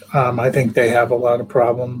 range. I think they have a lot of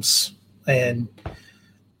problems, and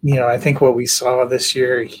I think what we saw this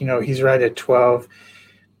year, he's right at 12.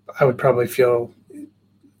 I would probably feel,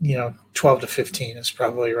 12 to 15 is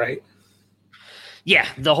probably right. Yeah,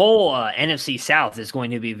 the whole NFC South is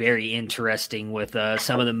going to be very interesting with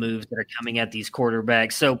some of the moves that are coming at these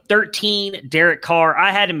quarterbacks. So 13, Derek Carr.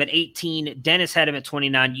 I had him at 18. Dennis had him at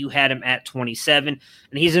 29. You had him at 27.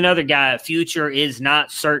 And he's another guy. Future is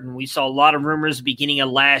not certain. We saw a lot of rumors beginning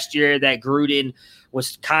of last year that Gruden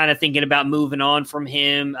was kind of thinking about moving on from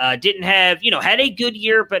him. Didn't have, had a good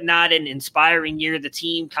year, but not an inspiring year. The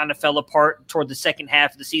team kind of fell apart toward the second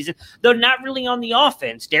half of the season, though not really on the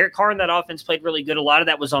offense. Derek Carr and that offense played really good. A lot of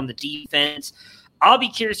that was on the defense. I'll be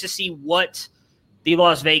curious to see what the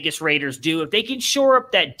Las Vegas Raiders do. If they can shore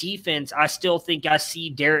up that defense, I still think I see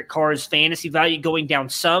Derek Carr's fantasy value going down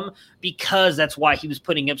some, because that's why he was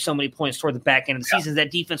putting up so many points toward the back end of the season.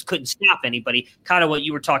 That defense couldn't stop anybody, kind of what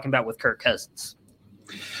you were talking about with Kirk Cousins.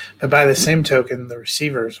 But by the same token, the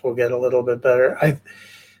receivers will get a little bit better.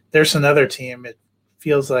 There's another team. It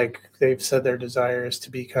feels like they've said their desire is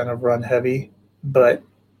to be kind of run heavy, but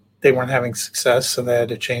they weren't having success, so they had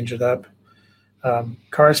to change it up.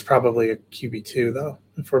 Carr's probably a QB2, though,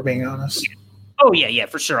 if we're being honest. Oh, yeah,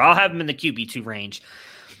 for sure. I'll have him in the QB2 range.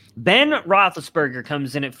 Ben Roethlisberger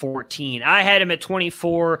comes in at 14. I had him at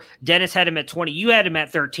 24. Dennis had him at 20. You had him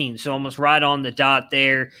at 13, so almost right on the dot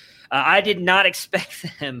there. I did not expect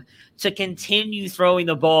them to continue throwing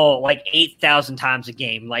the ball like 8,000 times a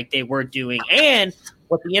game like they were doing. And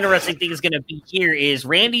what the interesting thing is going to be here is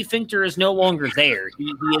Randy Fichtner is no longer there.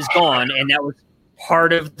 He is gone, and that was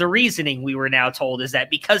part of the reasoning we were now told is that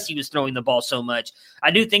because he was throwing the ball so much.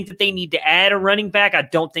 I do think that they need to add a running back. I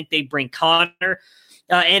don't think they bring Connor.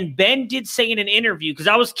 And Ben did say in an interview, because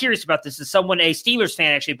I was curious about this, as someone, a Steelers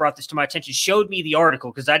fan actually brought this to my attention, showed me the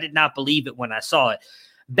article because I did not believe it when I saw it.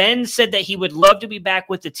 Ben said that he would love to be back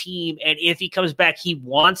with the team, and if he comes back, he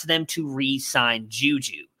wants them to re-sign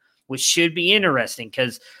Juju, which should be interesting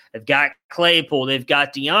because they've got Claypool, they've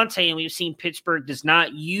got Deontay, and we've seen Pittsburgh does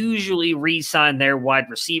not usually re-sign their wide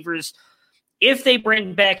receivers. If they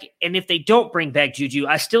bring back, and if they don't bring back Juju,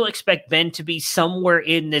 I still expect Ben to be somewhere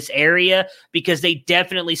in this area because they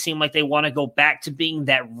definitely seem like they want to go back to being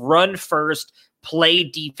that run first, play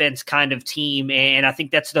defense kind of team. And I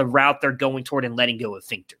think that's the route they're going toward and letting go of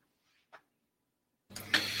Fichtner.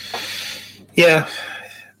 Yeah.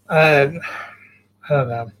 I don't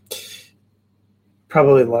know.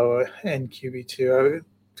 Probably low end QB2. I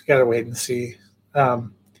got to wait and see.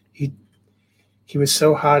 He was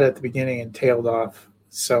so hot at the beginning and tailed off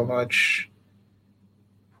so much.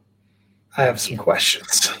 I have some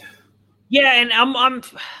questions. Yeah, and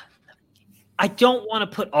I don't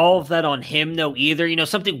want to put all of that on him though either. You know,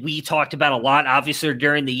 something we talked about a lot, obviously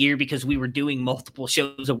during the year because we were doing multiple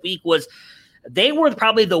shows a week, was they were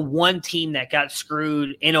probably the one team that got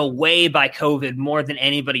screwed in a way by COVID more than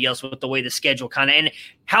anybody else with the way the schedule kind of, and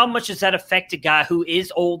how much does that affect a guy who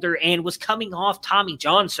is older and was coming off Tommy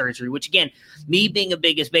John surgery, which again, me being a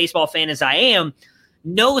biggest baseball fan as I am,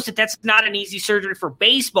 knows that that's not an easy surgery for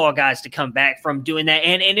baseball guys to come back from doing that.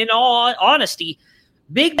 And in all honesty,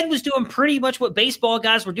 Big Ben was doing pretty much what baseball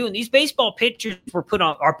guys were doing. These baseball pitchers are put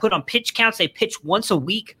on pitch counts. They pitch once a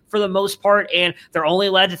week for the most part, and they're only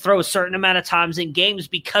allowed to throw a certain amount of times in games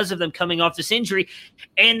because of them coming off this injury.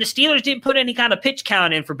 And the Steelers didn't put any kind of pitch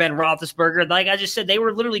count in for Ben Roethlisberger. Like I just said, they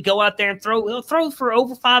were literally go out there and throw for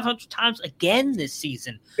over 500 times again this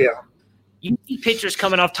season. Yeah. You see pitchers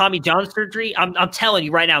coming off Tommy John surgery. I'm telling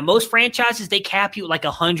you right now, most franchises, they cap you at like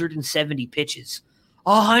 170 pitches.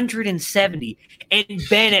 170. And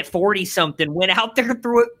Ben at 40-something went out there and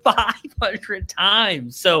threw it 500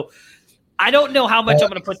 times. So I don't know how much I'm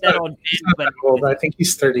going to put that on Ben. But old. I think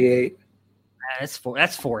he's 38. That's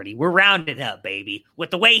 40. We're rounding up, baby. With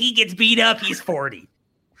the way he gets beat up, he's 40.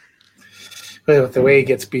 But with the way he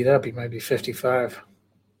gets beat up, he might be 55.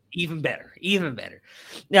 Even better.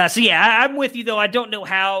 Yeah, so yeah, I'm with you, though. I don't know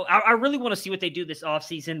how. I really want to see what they do this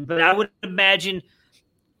offseason, but I would imagine –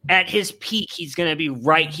 at his peak, he's going to be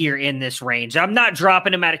right here in this range. I'm not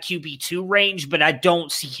dropping him out of QB2 range, but I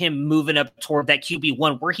don't see him moving up toward that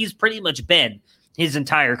QB1 where he's pretty much been his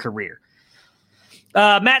entire career.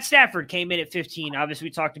 Matt Stafford came in at 15. Obviously, we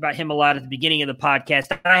talked about him a lot at the beginning of the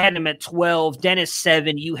podcast. I had him at 12. Dennis,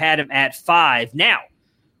 7. You had him at 5. Now,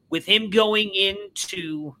 with him going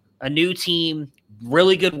into a new team,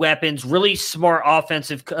 really good weapons, really smart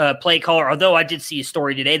offensive play caller. Although I did see a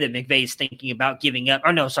story today that McVay is thinking about giving up.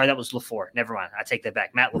 Oh, no, sorry, that was LaFleur. Never mind. I take that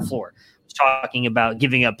back. Matt LaFleur was talking about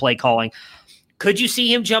giving up play calling. Could you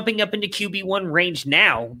see him jumping up into QB1 range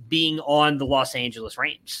now, being on the Los Angeles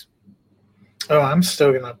Rams? Oh, I'm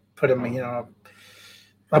still going to put him,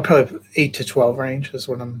 I'll probably 8 to 12 range is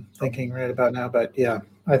what I'm thinking right about now. But, yeah,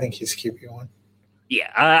 I think he's QB1. Yeah,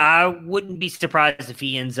 I wouldn't be surprised if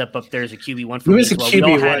he ends up there as a QB1. He was a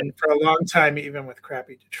QB1 for a long time, even with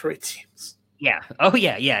crappy Detroit teams. Yeah. Oh,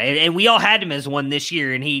 yeah. And we all had him as one this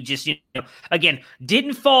year, and he just, again,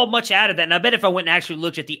 didn't fall much out of that. And I bet if I went and actually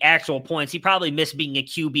looked at the actual points, he probably missed being a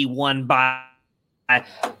QB1 by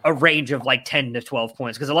a range of like 10 to 12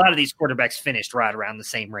 points because a lot of these quarterbacks finished right around the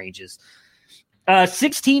same ranges.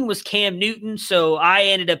 16 was Cam Newton, so I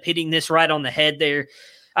ended up hitting this right on the head there.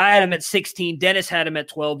 I had him at 16. Dennis had him at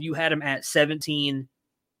 12. You had him at 17.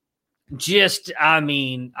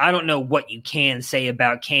 I don't know what you can say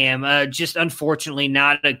about Cam. Just unfortunately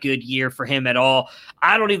not a good year for him at all.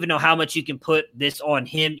 I don't even know how much you can put this on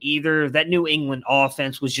him either. That New England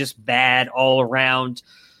offense was just bad all around.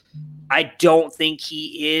 I don't think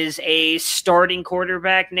he is a starting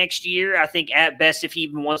quarterback next year. I think at best, if he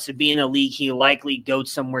even wants to be in a league, he'll likely go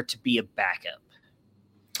somewhere to be a backup.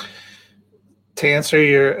 To answer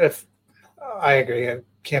I agree.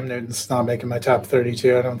 Cam Newton's not making my top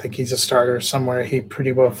 32. I don't think he's a starter somewhere. He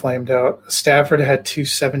pretty well flamed out. Stafford had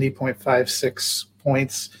 270.56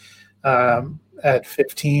 points at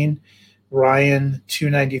 15. Ryan,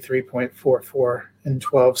 293.44 in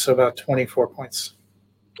 12, so about 24 points.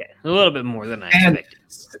 Okay, a little bit more than I expected.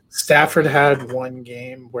 Stafford had one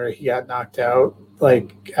game where he got knocked out,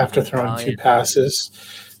 like after throwing two passes.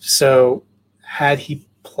 So had he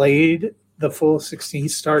played the full 16, he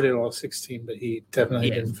started all 16, but he definitely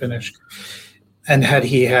didn't finish. And had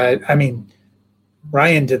he had, I mean,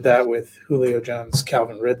 Ryan did that with Julio Jones,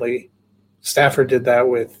 Calvin Ridley. Stafford did that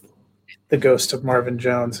with the ghost of Marvin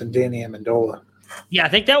Jones and Danny Amendola. Yeah, I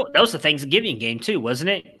think that was the Thanksgiving game too, wasn't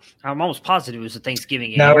it? I'm almost positive it was the Thanksgiving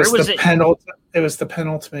game. No, it was the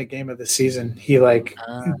penultimate game of the season. He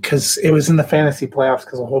because it was in the fantasy playoffs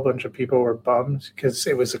because a whole bunch of people were bummed because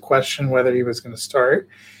it was a question whether he was going to start.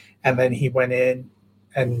 And then he went in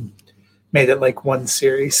and made it like one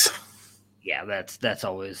series. Yeah, that's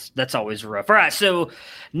always rough. All right, so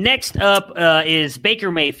next up is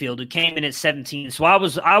Baker Mayfield, who came in at 17. So I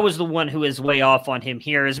was the one who is way off on him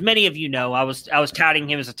here. As many of you know, I was touting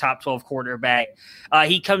him as a top 12 quarterback.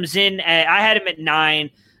 He comes in I had him at 9.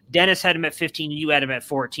 Dennis had him at 15. You had him at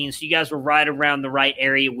 14. So you guys were right around the right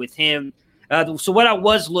area with him. So what I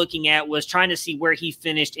was looking at was trying to see where he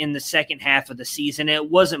finished in the second half of the season. It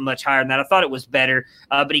wasn't much higher than that. I thought it was better,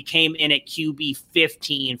 but he came in at QB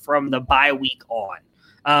 15 from the bye week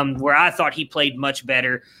on, where I thought he played much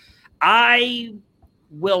better. I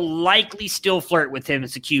will likely still flirt with him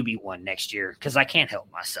as a QB1 next year because I can't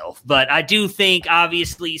help myself. But I do think,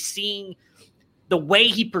 obviously, seeing the way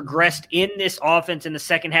he progressed in this offense in the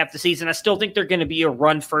second half of the season, I still think they're going to be a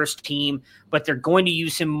run-first team, but they're going to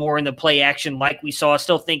use him more in the play action like we saw. I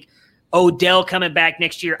still think Odell coming back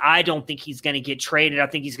next year, I don't think he's going to get traded. I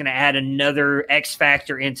think he's going to add another X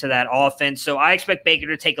factor into that offense. So I expect Baker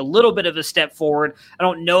to take a little bit of a step forward. I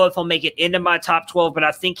don't know if he'll make it into my top 12, but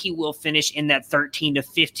I think he will finish in that 13 to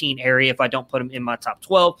 15 area if I don't put him in my top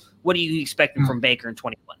 12. What are you expecting from Baker in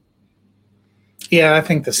 21? Yeah, I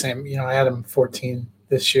think the same. I had him 14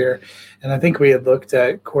 this year, and I think we had looked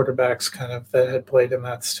at quarterbacks kind of that had played in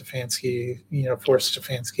that Stefanski, for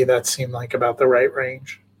Stefanski, that seemed like about the right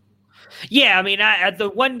range. Yeah, I mean, the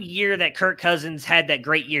 1 year that Kirk Cousins had that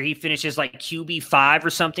great year, he finishes like QB5 or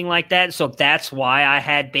something like that. So that's why I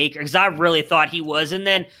had Baker, because I really thought he was. And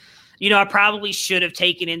then, I probably should have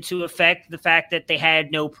taken into effect the fact that they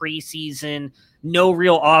had no preseason, no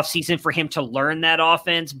real offseason for him to learn that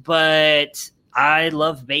offense, but I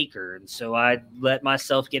love Baker, and so I let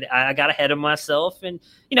myself I got ahead of myself, and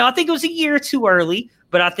I think it was a year too early,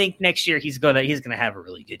 but I think next year he's gonna have a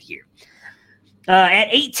really good year. At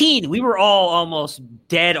 18, we were all almost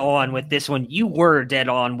dead on with this one. You were dead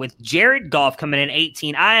on with Jared Goff coming in at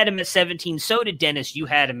 18. I had him at 17. So did Dennis. You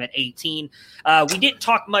had him at 18. We didn't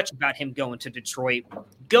talk much about him going to Detroit.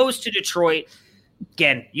 Goes to Detroit.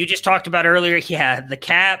 Again, you just talked about earlier. Yeah, the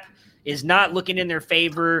cap is not looking in their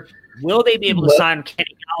favor. Will they be able to sign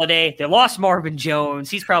Kenny Golladay? They lost Marvin Jones.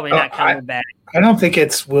 He's probably not coming back. I don't think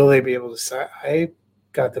it's will they be able to sign. I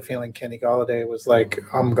got the feeling Kenny Golladay was like,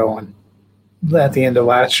 I'm going at the end of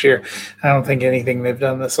last year. I don't think anything they've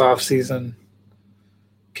done this offseason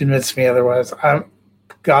convinced me otherwise.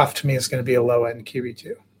 Goff to me is going to be a low-end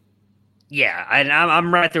QB2. Yeah, and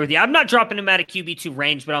I'm right there with you. I'm not dropping him out of QB2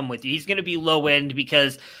 range, but I'm with you. He's going to be low-end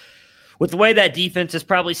because – with the way that defense is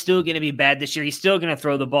probably still going to be bad this year, he's still going to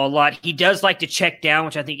throw the ball a lot. He does like to check down,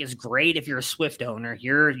 which I think is great if you're a Swift owner.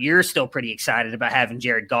 You're still pretty excited about having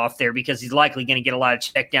Jared Goff there because he's likely going to get a lot of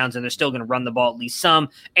check downs and they're still going to run the ball at least some.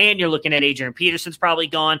 And you're looking at Adrian Peterson's probably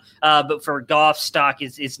gone. But for Goff's stock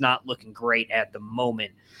is not looking great at the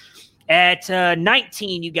moment. At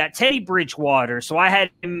 19, you got Teddy Bridgewater. So I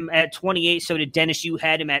had him at 28. So did Dennis. You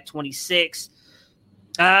had him at 26.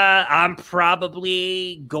 I'm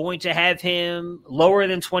probably going to have him lower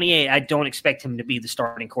than 28. I don't expect him to be the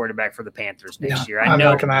starting quarterback for the Panthers next year. I'm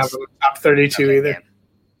not going to have him top 32 either.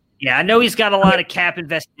 Yeah, I know he's got a lot of cap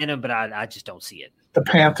invested in him, but I just don't see it. The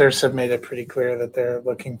Panthers have made it pretty clear that they're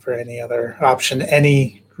looking for any other option.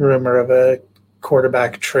 Any rumor of a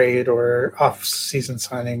quarterback trade or off-season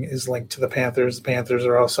signing is linked to the Panthers. The Panthers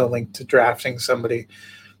are also linked to drafting somebody.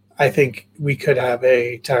 I think we could have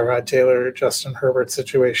a Tyrod Taylor, Justin Herbert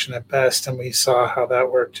situation at best, and we saw how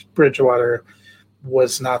that worked. Bridgewater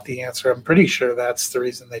was not the answer. I'm pretty sure that's the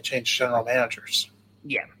reason they changed general managers.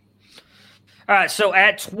 Yeah. All right, so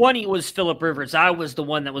at 20 was Phillip Rivers. I was the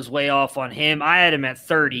one that was way off on him. I had him at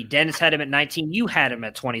 30. Dennis had him at 19. You had him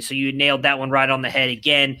at 20, so you nailed that one right on the head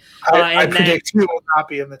again. I predict he will not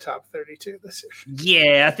be in the top 32 this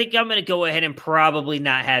year. Yeah, I think I'm going to go ahead and probably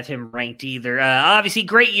not have him ranked either. Obviously,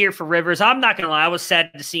 great year for Rivers. I'm not going to lie. I was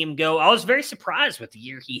sad to see him go. I was very surprised with the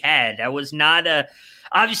year he had. I was not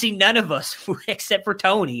obviously, none of us, except for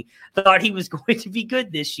Tony, thought he was going to be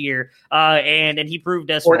good this year, and he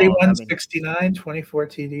proved us 41, wrong. 69, 24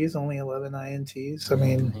 TDs, only 11 INTs. I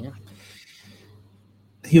mean,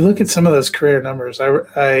 you look at some of those career numbers.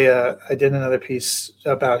 I did another piece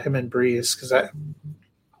about him and Breeze because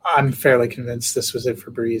I'm fairly convinced this was it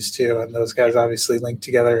for Breeze too, and those guys obviously linked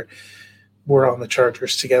together, were on the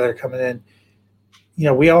Chargers together coming in. You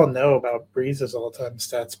know, we all know about Breeze's all-time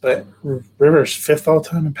stats, but Rivers 5th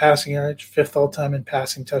all-time in passing yards, 5th all-time in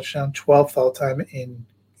passing touchdown, 12th all-time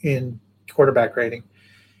in quarterback rating.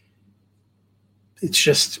 It's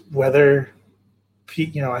just whether,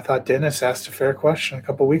 you know, I thought Dennis asked a fair question a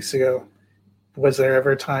couple weeks ago. Was there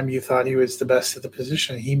ever a time you thought he was the best at the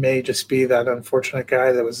position? He may just be that unfortunate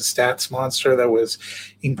guy that was a stats monster that was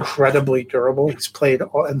incredibly durable. He's played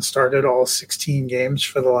and started all 16 games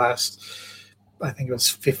for the last – I think it was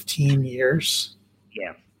 15 years.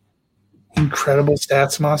 Yeah. Incredible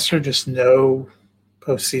stats monster, just no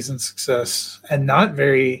postseason success and not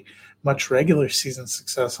very much regular season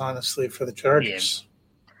success, honestly, for the Chargers.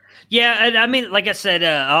 Yeah, and I mean, like I said,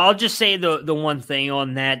 I'll just say the one thing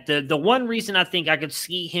on that. The one reason I think I could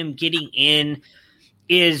see him getting in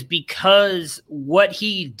is because what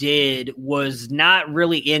he did was not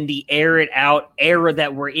really in the air it out era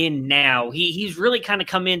that we're in now. He's really kind of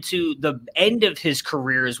come into the end of his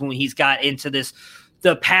careers when he's got into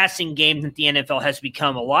the passing game that the NFL has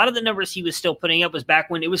become. A lot of the numbers he was still putting up was back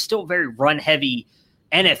when it was still very run heavy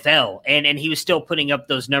NFL, and he was still putting up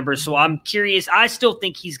those numbers. So I'm curious. I still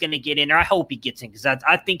think he's going to get in, or I hope he gets in, because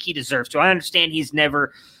I think he deserves to. I understand he's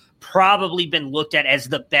never probably been looked at as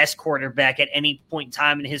the best quarterback at any point in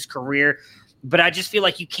time in his career, but I just feel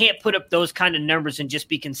like you can't put up those kind of numbers and just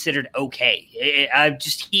be considered okay.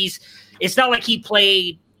 It's not like he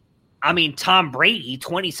played, I mean, Tom Brady,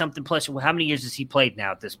 20-something plus. How many years has he played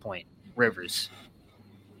now at this point, Rivers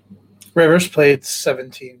played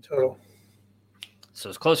 17 total. So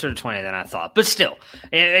it's closer to 20 than I thought. But still,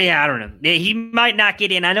 yeah, I don't know. He might not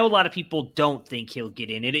get in. I know a lot of people don't think he'll get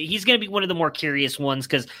in. He's going to be one of the more curious ones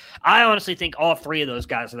because I honestly think all three of those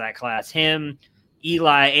guys of that class, him,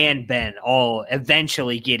 Eli, and Ben, all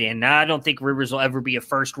eventually get in. Now, I don't think Rivers will ever be a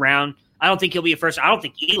first round. I don't think he'll be a first. I don't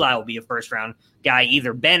think Eli will be a first round guy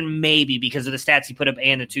either. Ben maybe because of the stats he put up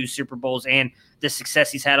and the 2 Super Bowls and the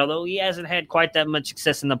success he's had, although he hasn't had quite that much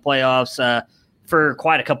success in the playoffs for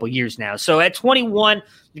quite a couple years now. So at 21,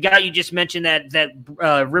 the guy you just mentioned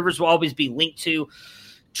that Rivers will always be linked to,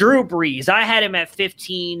 Drew Brees. I had him at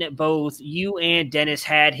 15. Both you and Dennis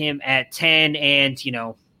had him at 10. And, you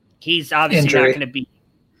know, he's obviously not going to be.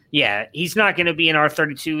 Yeah, he's not going to be in our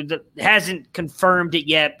 32. Hasn't confirmed it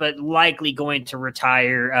yet, but likely going to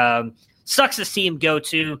retire. Sucks to see him go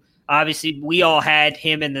too. Obviously, we all had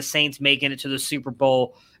him and the Saints making it to the Super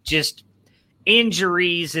Bowl. Just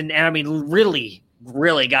injuries and I mean, really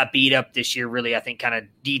got beat up this year. Really, I think kind of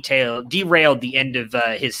derailed the end of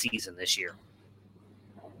his season this year.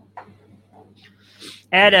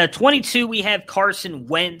 At 22, we have Carson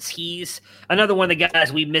Wentz. He's another one of the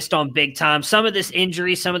guys we missed on big time. Some of this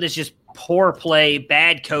injury, some of this just poor play,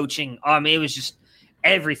 bad coaching. I mean, it was just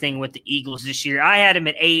everything with the Eagles this year. I had him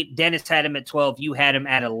at 8. Dennis had him at 12. You had him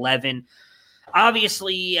at 11.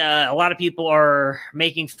 Obviously, a lot of people are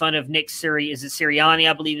making fun of Nick Sirianni,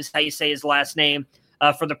 I believe is how you say his last name,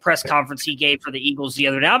 for the press conference he gave for the Eagles the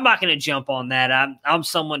other day. I'm not going to jump on that. I'm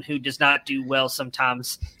someone who does not do well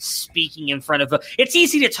sometimes speaking in front of it's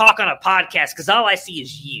easy to talk on a podcast because all I see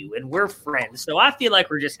is you, and we're friends. So I feel like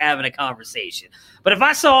we're just having a conversation. But if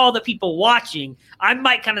I saw all the people watching, I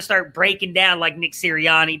might kind of start breaking down like Nick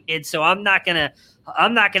Sirianni did. So I'm not going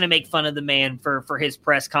to make fun of the man for his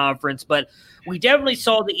press conference, but we definitely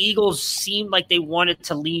saw the Eagles seem like they wanted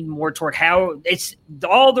to lean more toward how it's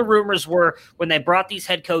all the rumors were when they brought these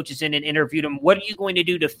head coaches in and interviewed them. What are you going to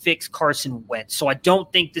do to fix Carson Wentz? So I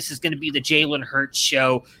don't think this is going to be the Jalen Hurts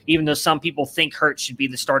show, even though some people think Hurts should be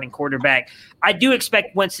the starting quarterback. I do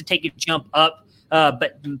expect Wentz to take a jump up,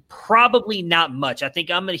 but probably not much. I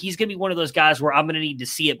think he's going to be one of those guys where I'm going to need to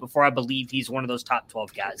see it before I believe he's one of those top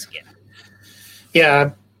 12 guys again.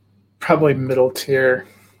 Yeah, probably middle tier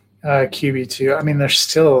QB2. I mean, there's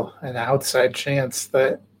still an outside chance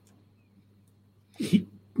that he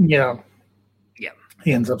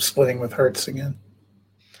ends up splitting with Hurts again.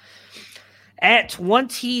 At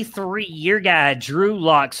 23, your guy, Drew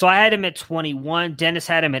Lock. So I had him at 21. Dennis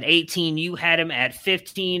had him at 18. You had him at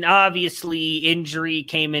 15. Obviously, injury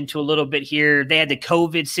came into a little bit here. They had the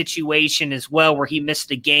COVID situation as well where he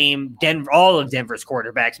missed a game. All of Denver's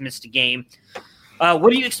quarterbacks missed a game.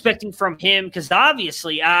 What are you expecting from him? Because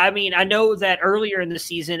obviously, I know that earlier in the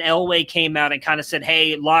season, Elway came out and kind of said,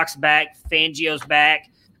 hey, Lock's back, Fangio's back.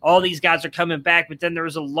 All these guys are coming back, but then there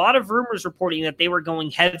was a lot of rumors reporting that they were going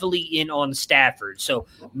heavily in on Stafford. So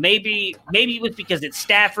maybe it was because it's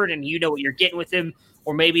Stafford and you know what you're getting with him,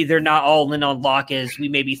 or maybe they're not all in on Lock as we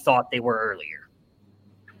maybe thought they were earlier.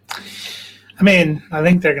 I mean, I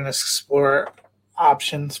think they're going to explore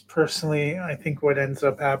options. Personally, I think what ends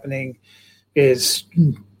up happening is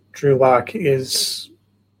Drew Lock is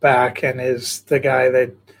back and is the guy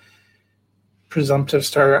that presumptive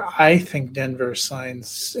starter. I think Denver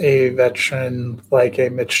signs a veteran like a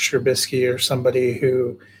Mitch Trubisky or somebody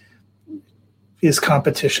who is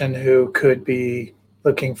competition, who could be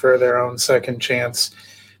looking for their own second chance.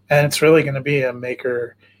 And it's really going to be a make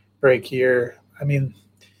or break year. I mean,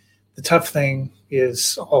 the tough thing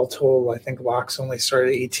is, all told, I think Lock's only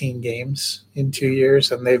started 18 games in 2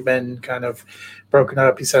 years, and they've been kind of broken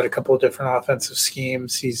up. He's had a couple of different offensive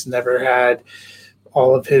schemes. He's never had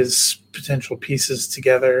all of his potential pieces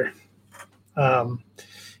together.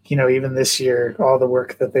 Even this year, all the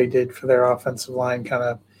work that they did for their offensive line kind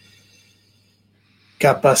of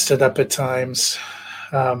got busted up at times.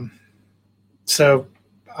 So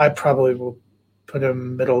I probably will put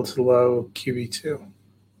him middle to low QB2.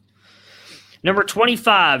 Number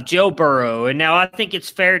 25, Joe Burrow. And now I think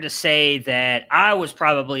it's fair to say that I was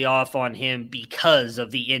probably off on him because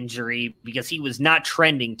of the injury, because he was not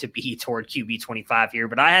trending to be toward QB 25 here.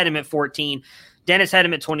 But I had him at 14. Dennis had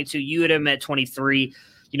him at 22. You had him at 23.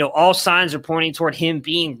 All signs are pointing toward him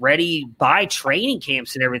being ready by training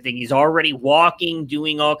camps and everything. He's already walking,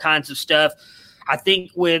 doing all kinds of stuff. I think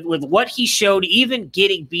with what he showed, even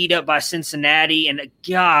getting beat up by Cincinnati, and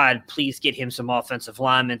God, please get him some offensive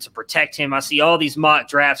linemen to protect him. I see all these mock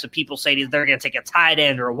drafts of people saying they're going to take a tight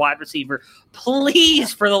end or a wide receiver.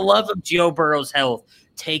 Please, for the love of Joe Burrow's health,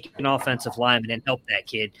 take an offensive lineman and help that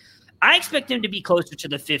kid. I expect him to be closer to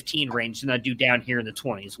the 15 range than I do down here in the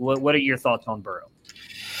 20s. What are your thoughts on Burrow?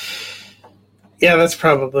 Yeah, that's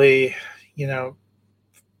probably,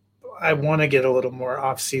 I want to get a little more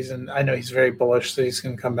off-season. I know he's very bullish that he's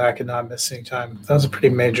going to come back and not miss any time. That was a pretty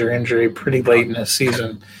major injury pretty late in the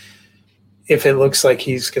season. If it looks like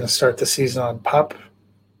he's going to start the season on PUP,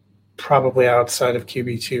 probably outside of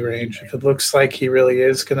QB2 range. If it looks like he really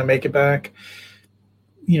is going to make it back,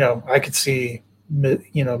 I could see mid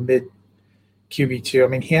QB2. I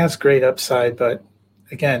mean, he has great upside, but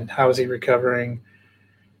again, how is he recovering?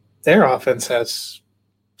 Their offense has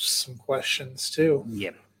some questions too.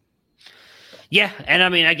 Yeah,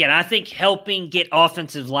 and again, I think helping get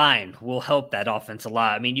offensive line will help that offense a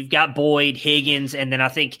lot. You've got Boyd, Higgins, and then I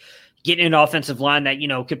think getting an offensive line that,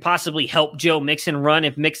 could possibly help Joe Mixon run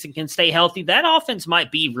if Mixon can stay healthy. That offense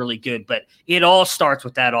might be really good, but it all starts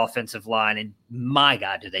with that offensive line, and my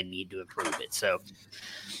God, do they need to improve it. So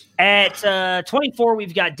at 24,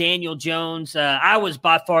 we've got Daniel Jones. I was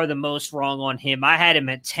by far the most wrong on him. I had him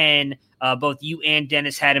at 10. Both you and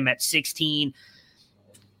Dennis had him at 16.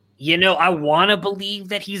 I want to believe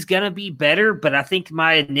that he's going to be better, but I think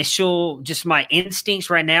my instincts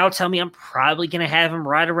right now tell me I'm probably going to have him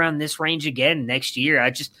right around this range again next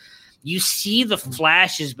year. You see the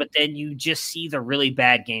flashes, but then you just see the really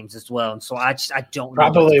bad games as well. And so I don't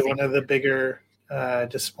know. Probably one of the bigger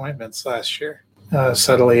disappointments last year,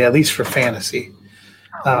 subtly, at least for fantasy.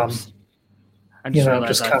 It's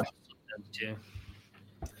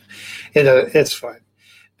fine.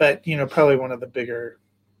 But, probably one of the bigger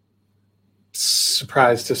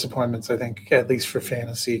surprise disappointments, I think, at least for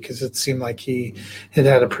fantasy, because it seemed like he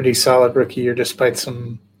had a pretty solid rookie year despite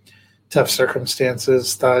some tough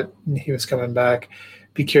circumstances. Thought he was coming back.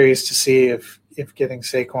 Be curious to see if getting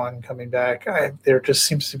Saquon coming back, there just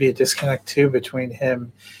seems to be a disconnect too between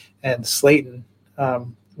him and Slayton,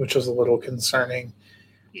 which was a little concerning.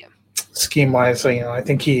 Yeah, scheme wise, I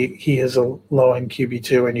think he is a low end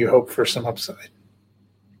QB2, and you hope for some upside.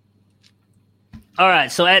 All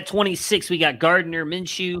right, so at 26, we got Gardner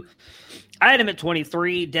Minshew. I had him at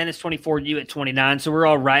 23, Dennis 24, you at 29, so we're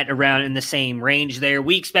all right around in the same range there.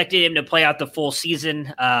 We expected him to play out the full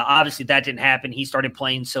season. Obviously, that didn't happen. He started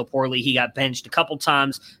playing so poorly. He got benched a couple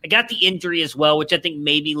times. I got the injury as well, which I think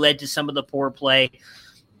maybe led to some of the poor play.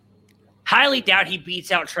 Highly doubt he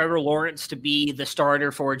beats out Trevor Lawrence to be the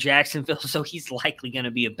starter for Jacksonville, so he's likely going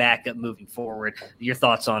to be a backup moving forward. Your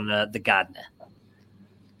thoughts on the Gardner?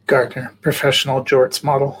 Gardner, professional jorts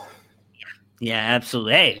model. Yeah,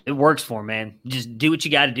 absolutely. Hey, it works for him, man. Just do what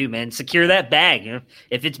you got to do, man. Secure that bag. You know?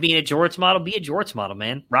 If it's being a Jorts model, be a Jorts model,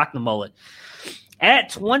 man. Rock the mullet.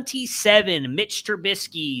 At 27, Mitch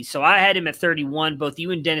Trubisky. So I had him at 31. Both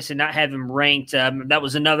you and Dennis did not have him ranked. That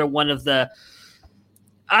was another one of the,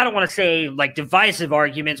 I don't want to say like divisive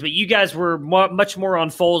arguments, but you guys were much more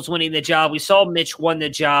on Foles winning the job. We saw Mitch won the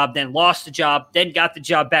job, then lost the job, then got the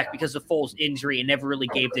job back because of Foles' injury and never really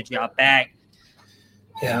gave the job back.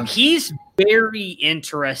 Yeah. He's very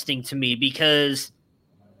interesting to me because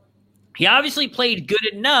he obviously played good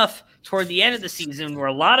enough toward the end of the season where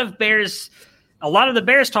a lot of the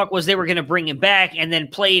Bears talk was they were going to bring him back, and then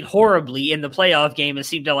played horribly in the playoff game and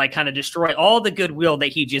seemed to like kind of destroy all the goodwill that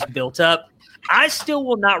he just built up. I still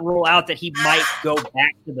will not rule out that he might go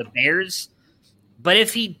back to the Bears. But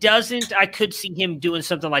if he doesn't, I could see him doing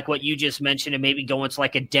something like what you just mentioned and maybe going to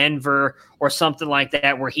like a Denver or something like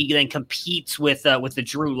that where he then competes with the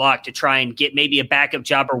Drew Lock to try and get maybe a backup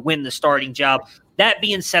job or win the starting job. That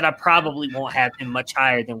being said, I probably won't have him much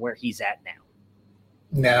higher than where he's at now.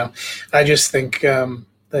 No, I just think that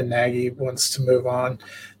Nagy wants to move on.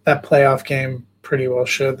 That playoff game pretty well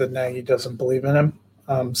showed that Nagy doesn't believe in him.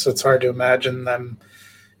 So it's hard to imagine them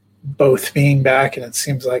both being back, and it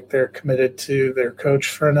seems like they're committed to their coach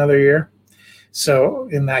for another year. So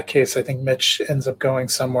in that case, I think Mitch ends up going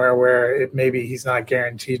somewhere where maybe he's not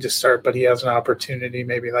guaranteed to start, but he has an opportunity,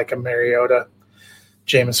 maybe like a Mariota,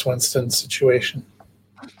 Jameis Winston situation.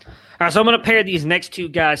 All right, so I'm going to pair these next two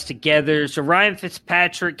guys together. So Ryan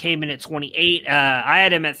Fitzpatrick came in at 28. I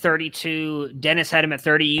had him at 32. Dennis had him at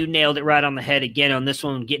 30. You nailed it right on the head again on this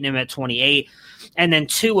one, getting him at 28. And then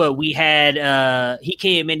Tua, we had he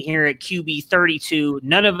came in here at QB 32.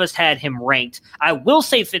 None of us had him ranked. I will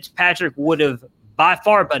say Fitzpatrick would have by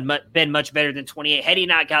far been much better than 28 had he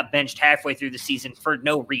not got benched halfway through the season for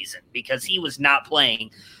no reason because he was not playing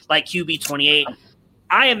like QB 28.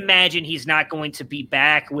 I imagine he's not going to be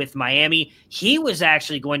back with Miami. He was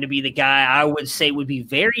actually going to be the guy I would say would be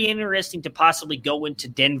very interesting to possibly go into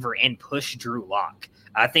Denver and push Drew Lock.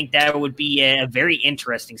 I think that would be a very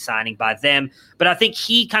interesting signing by them. But I think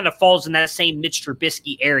he kind of falls in that same Mitch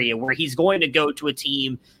Trubisky area where he's going to go to a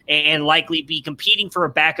team and likely be competing for a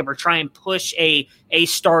backup or try and push a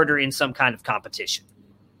starter in some kind of competition.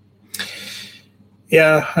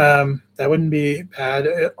 Yeah, that wouldn't be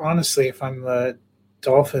bad. Honestly, if I'm the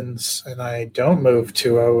Dolphins and I don't move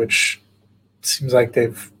Tua, which seems like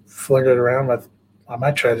they've flirted around with, I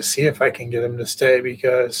might try to see if I can get him to stay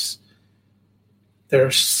because there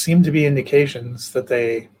seem to be indications that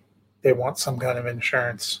they want some kind of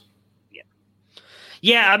insurance.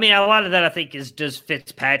 Yeah, I mean, a lot of that I think is just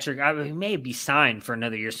Fitzpatrick. I mean, he may be signed for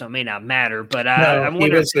another year, so it may not matter. But no, he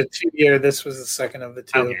was a 2-year. This was the second of the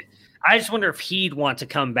two. Okay. I just wonder if he'd want to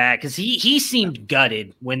come back because he seemed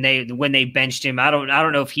gutted when they benched him. I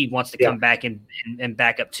don't know if he wants to come back and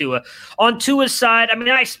back up Tua. On Tua's side, I mean,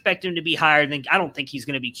 I expect him to be higher than. I don't think he's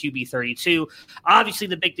going to be QB 32. Obviously,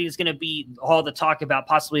 the big thing is going to be all the talk about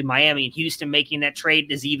possibly Miami and Houston making that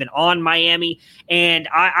trade is even on Miami. And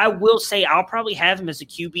I will say I'll probably have him as a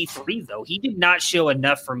QB 3 though. He did not show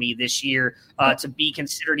enough for me this year to be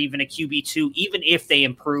considered even a QB 2, even if they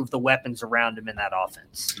improve the weapons around him in that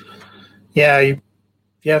offense. Yeah, you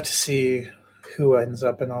have to see who ends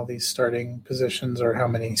up in all these starting positions or how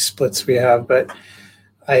many splits we have, but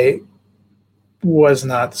I was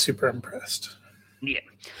not super impressed. Yeah.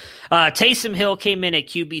 Taysom Hill came in at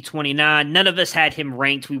QB 29. None of us had him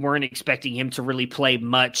ranked. We weren't expecting him to really play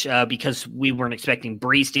much because we weren't expecting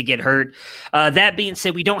Brees to get hurt. That being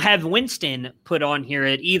said, we don't have Winston put on here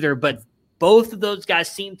either, but both of those guys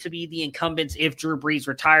seem to be the incumbents if Drew Brees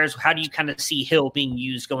retires. How do you kind of see Hill being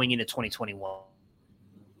used going into 2021?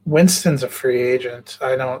 Winston's a free agent.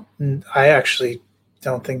 I actually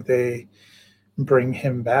don't think they bring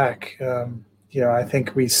him back. I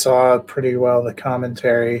think we saw pretty well the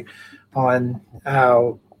commentary on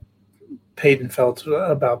how Peyton felt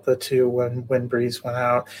about the two when Brees went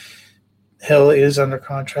out. Hill is under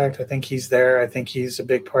contract. I think he's there. I think he's a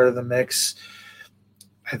big part of the mix.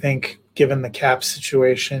 I think given the cap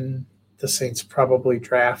situation, the Saints probably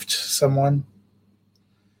draft someone,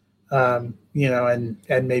 and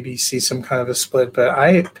maybe see some kind of a split. But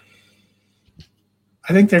I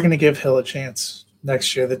think they're going to give Hill a chance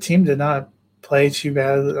next year. The team did not play too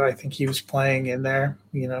bad. I think he was playing in there.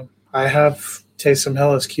 I have Taysom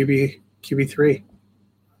Hill as QB 3.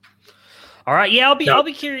 All right, yeah, I'll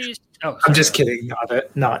be curious. Oh, I'm just kidding.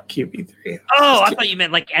 Not QB 3. Oh, I thought you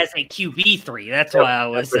meant like as a QB 3. That's why I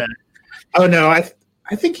was. Oh no, I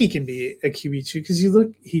think he can be a QB 2 because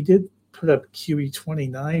he did put up QB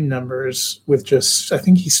 29 numbers with I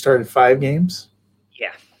think he started 5 games.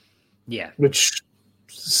 Yeah. Which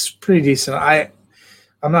is pretty decent.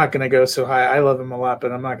 I'm not going to go so high. I love him a lot,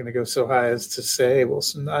 but I'm not going to go so high as to say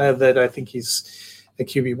Wilson that I think he's a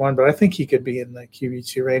QB1, but I think he could be in the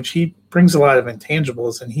QB2 range. He brings a lot of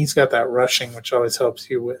intangibles, and he's got that rushing, which always helps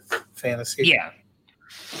you with fantasy. Yeah.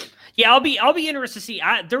 Yeah, I'll be interested to see.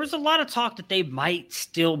 There was a lot of talk that they might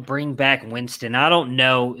still bring back Winston. I don't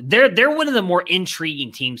know. They're one of the more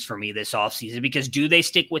intriguing teams for me this offseason because do they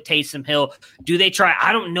stick with Taysom Hill? Do they try?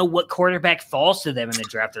 I don't know what quarterback falls to them in the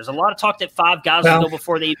draft. There's a lot of talk that 5 guys will go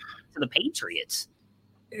before they even get to the Patriots.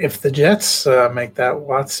 If the Jets make that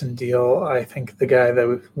Watson deal, I think the guy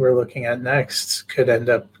that we're looking at next could end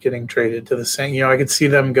up getting traded to the Saints. I could see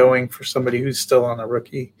them going for somebody who's still on a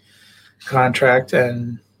rookie contract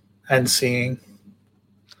and seeing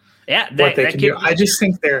what they can do. I just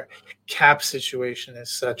think their cap situation is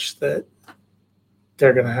such that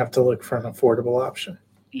they're going to have to look for an affordable option.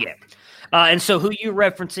 Yeah. And so who you're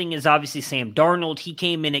referencing is obviously Sam Darnold. He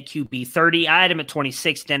came in at QB 30. I had him at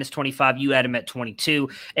 26, Dennis 25. You had him at 22.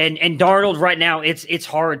 And Darnold right now, it's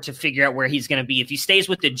hard to figure out where he's going to be. If he stays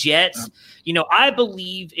with the Jets, I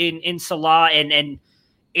believe in Salah and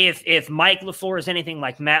if Mike LaFleur is anything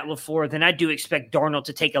like Matt LaFleur, then I do expect Darnold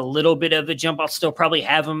to take a little bit of a jump. I'll still probably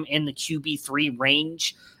have him in the QB3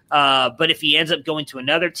 range. But if he ends up going to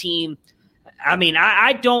another team, I mean,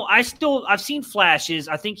 I've seen flashes.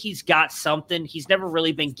 I think he's got something. He's never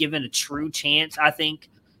really been given a true chance. I think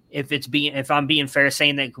if I'm being fair,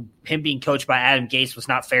 saying that him being coached by Adam Gase was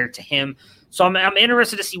not fair to him. So I'm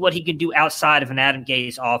interested to see what he can do outside of an Adam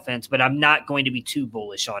Gase offense, but I'm not going to be too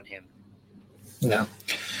bullish on him. No,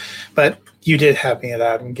 but you did have me at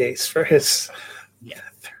Adam Gase for his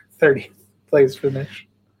 30 plays finish.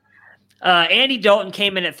 Andy Dalton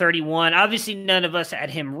came in at 31. Obviously, none of us had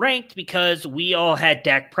him ranked because we all had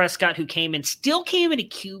Dak Prescott, who still came in at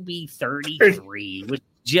QB 33, which is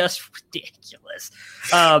just ridiculous.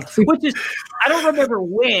 Which is, I don't remember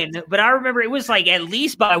when, but I remember it was like at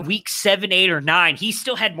least by week 7, 8, or 9, he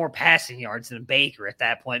still had more passing yards than Baker at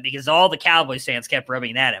that point because all the Cowboys fans kept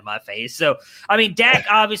rubbing that in my face. So, I mean, Dak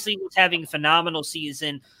obviously was having a phenomenal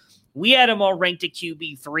season. We had him all ranked at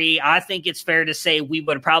QB3. I think it's fair to say we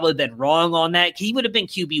would have probably been wrong on that. He would have been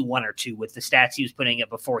QB1 or 2 with the stats he was putting up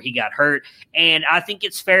before he got hurt. And I think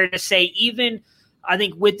it's fair to say I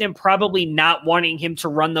think with them probably not wanting him to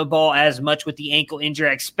run the ball as much with the ankle injury,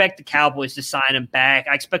 I expect the Cowboys to sign him back.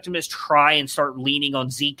 I expect him to try and start leaning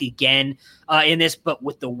on Zeke again in this, but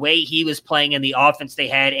with the way he was playing in the offense they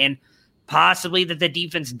had and possibly that the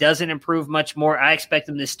defense doesn't improve much more, I expect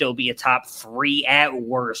them to still be a top 3 at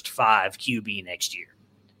worst 5 QB next year.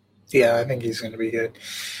 Yeah, I think he's going to be good.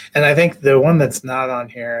 And I think the one that's not on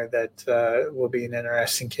here that will be an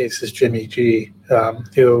interesting case is Jimmy G,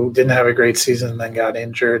 who didn't have a great season and then got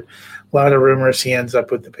injured. A lot of rumors he ends up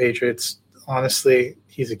with the Patriots. Honestly,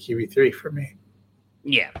 he's a QB3 for me.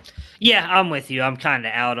 Yeah. Yeah, I'm with you. I'm kind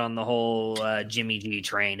of out on the whole Jimmy G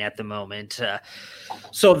train at the moment.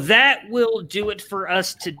 So that will do it for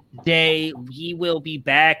us today. We will be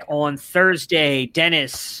back on Thursday.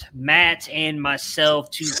 Dennis, Matt, and myself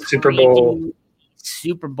to Super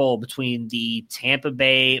Bowl between the Tampa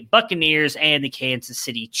Bay Buccaneers and the Kansas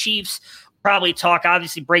City Chiefs. Probably talk,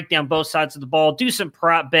 obviously break down both sides of the ball, do some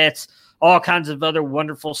prop bets, all kinds of other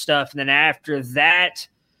wonderful stuff. And then after that,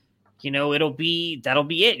 that'll be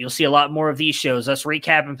it. You'll see a lot more of these shows. Us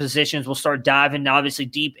recapping positions. We'll start diving obviously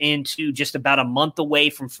deep into just about a month away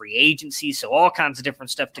from free agency. So all kinds of different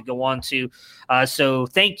stuff to go on to. So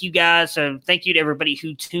thank you guys. Thank you to everybody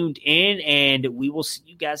who tuned in, and we will see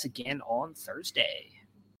you guys again on Thursday.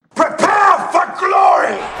 Prepare for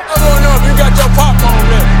glory. I don't know if you got your popcorn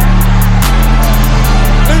ready.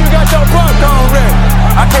 Do you got your popcorn ready?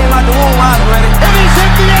 I came out the womb, I was ready. And he's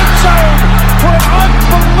hit the end zone for an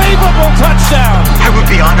unbelievable touchdown. I would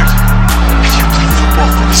be honored if you played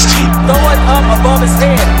football for this team. Throw it up above his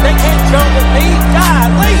head. They can't jump with me.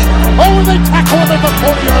 Golly. Oh, they tackle him at the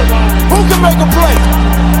 40-yard line. Who can make a play?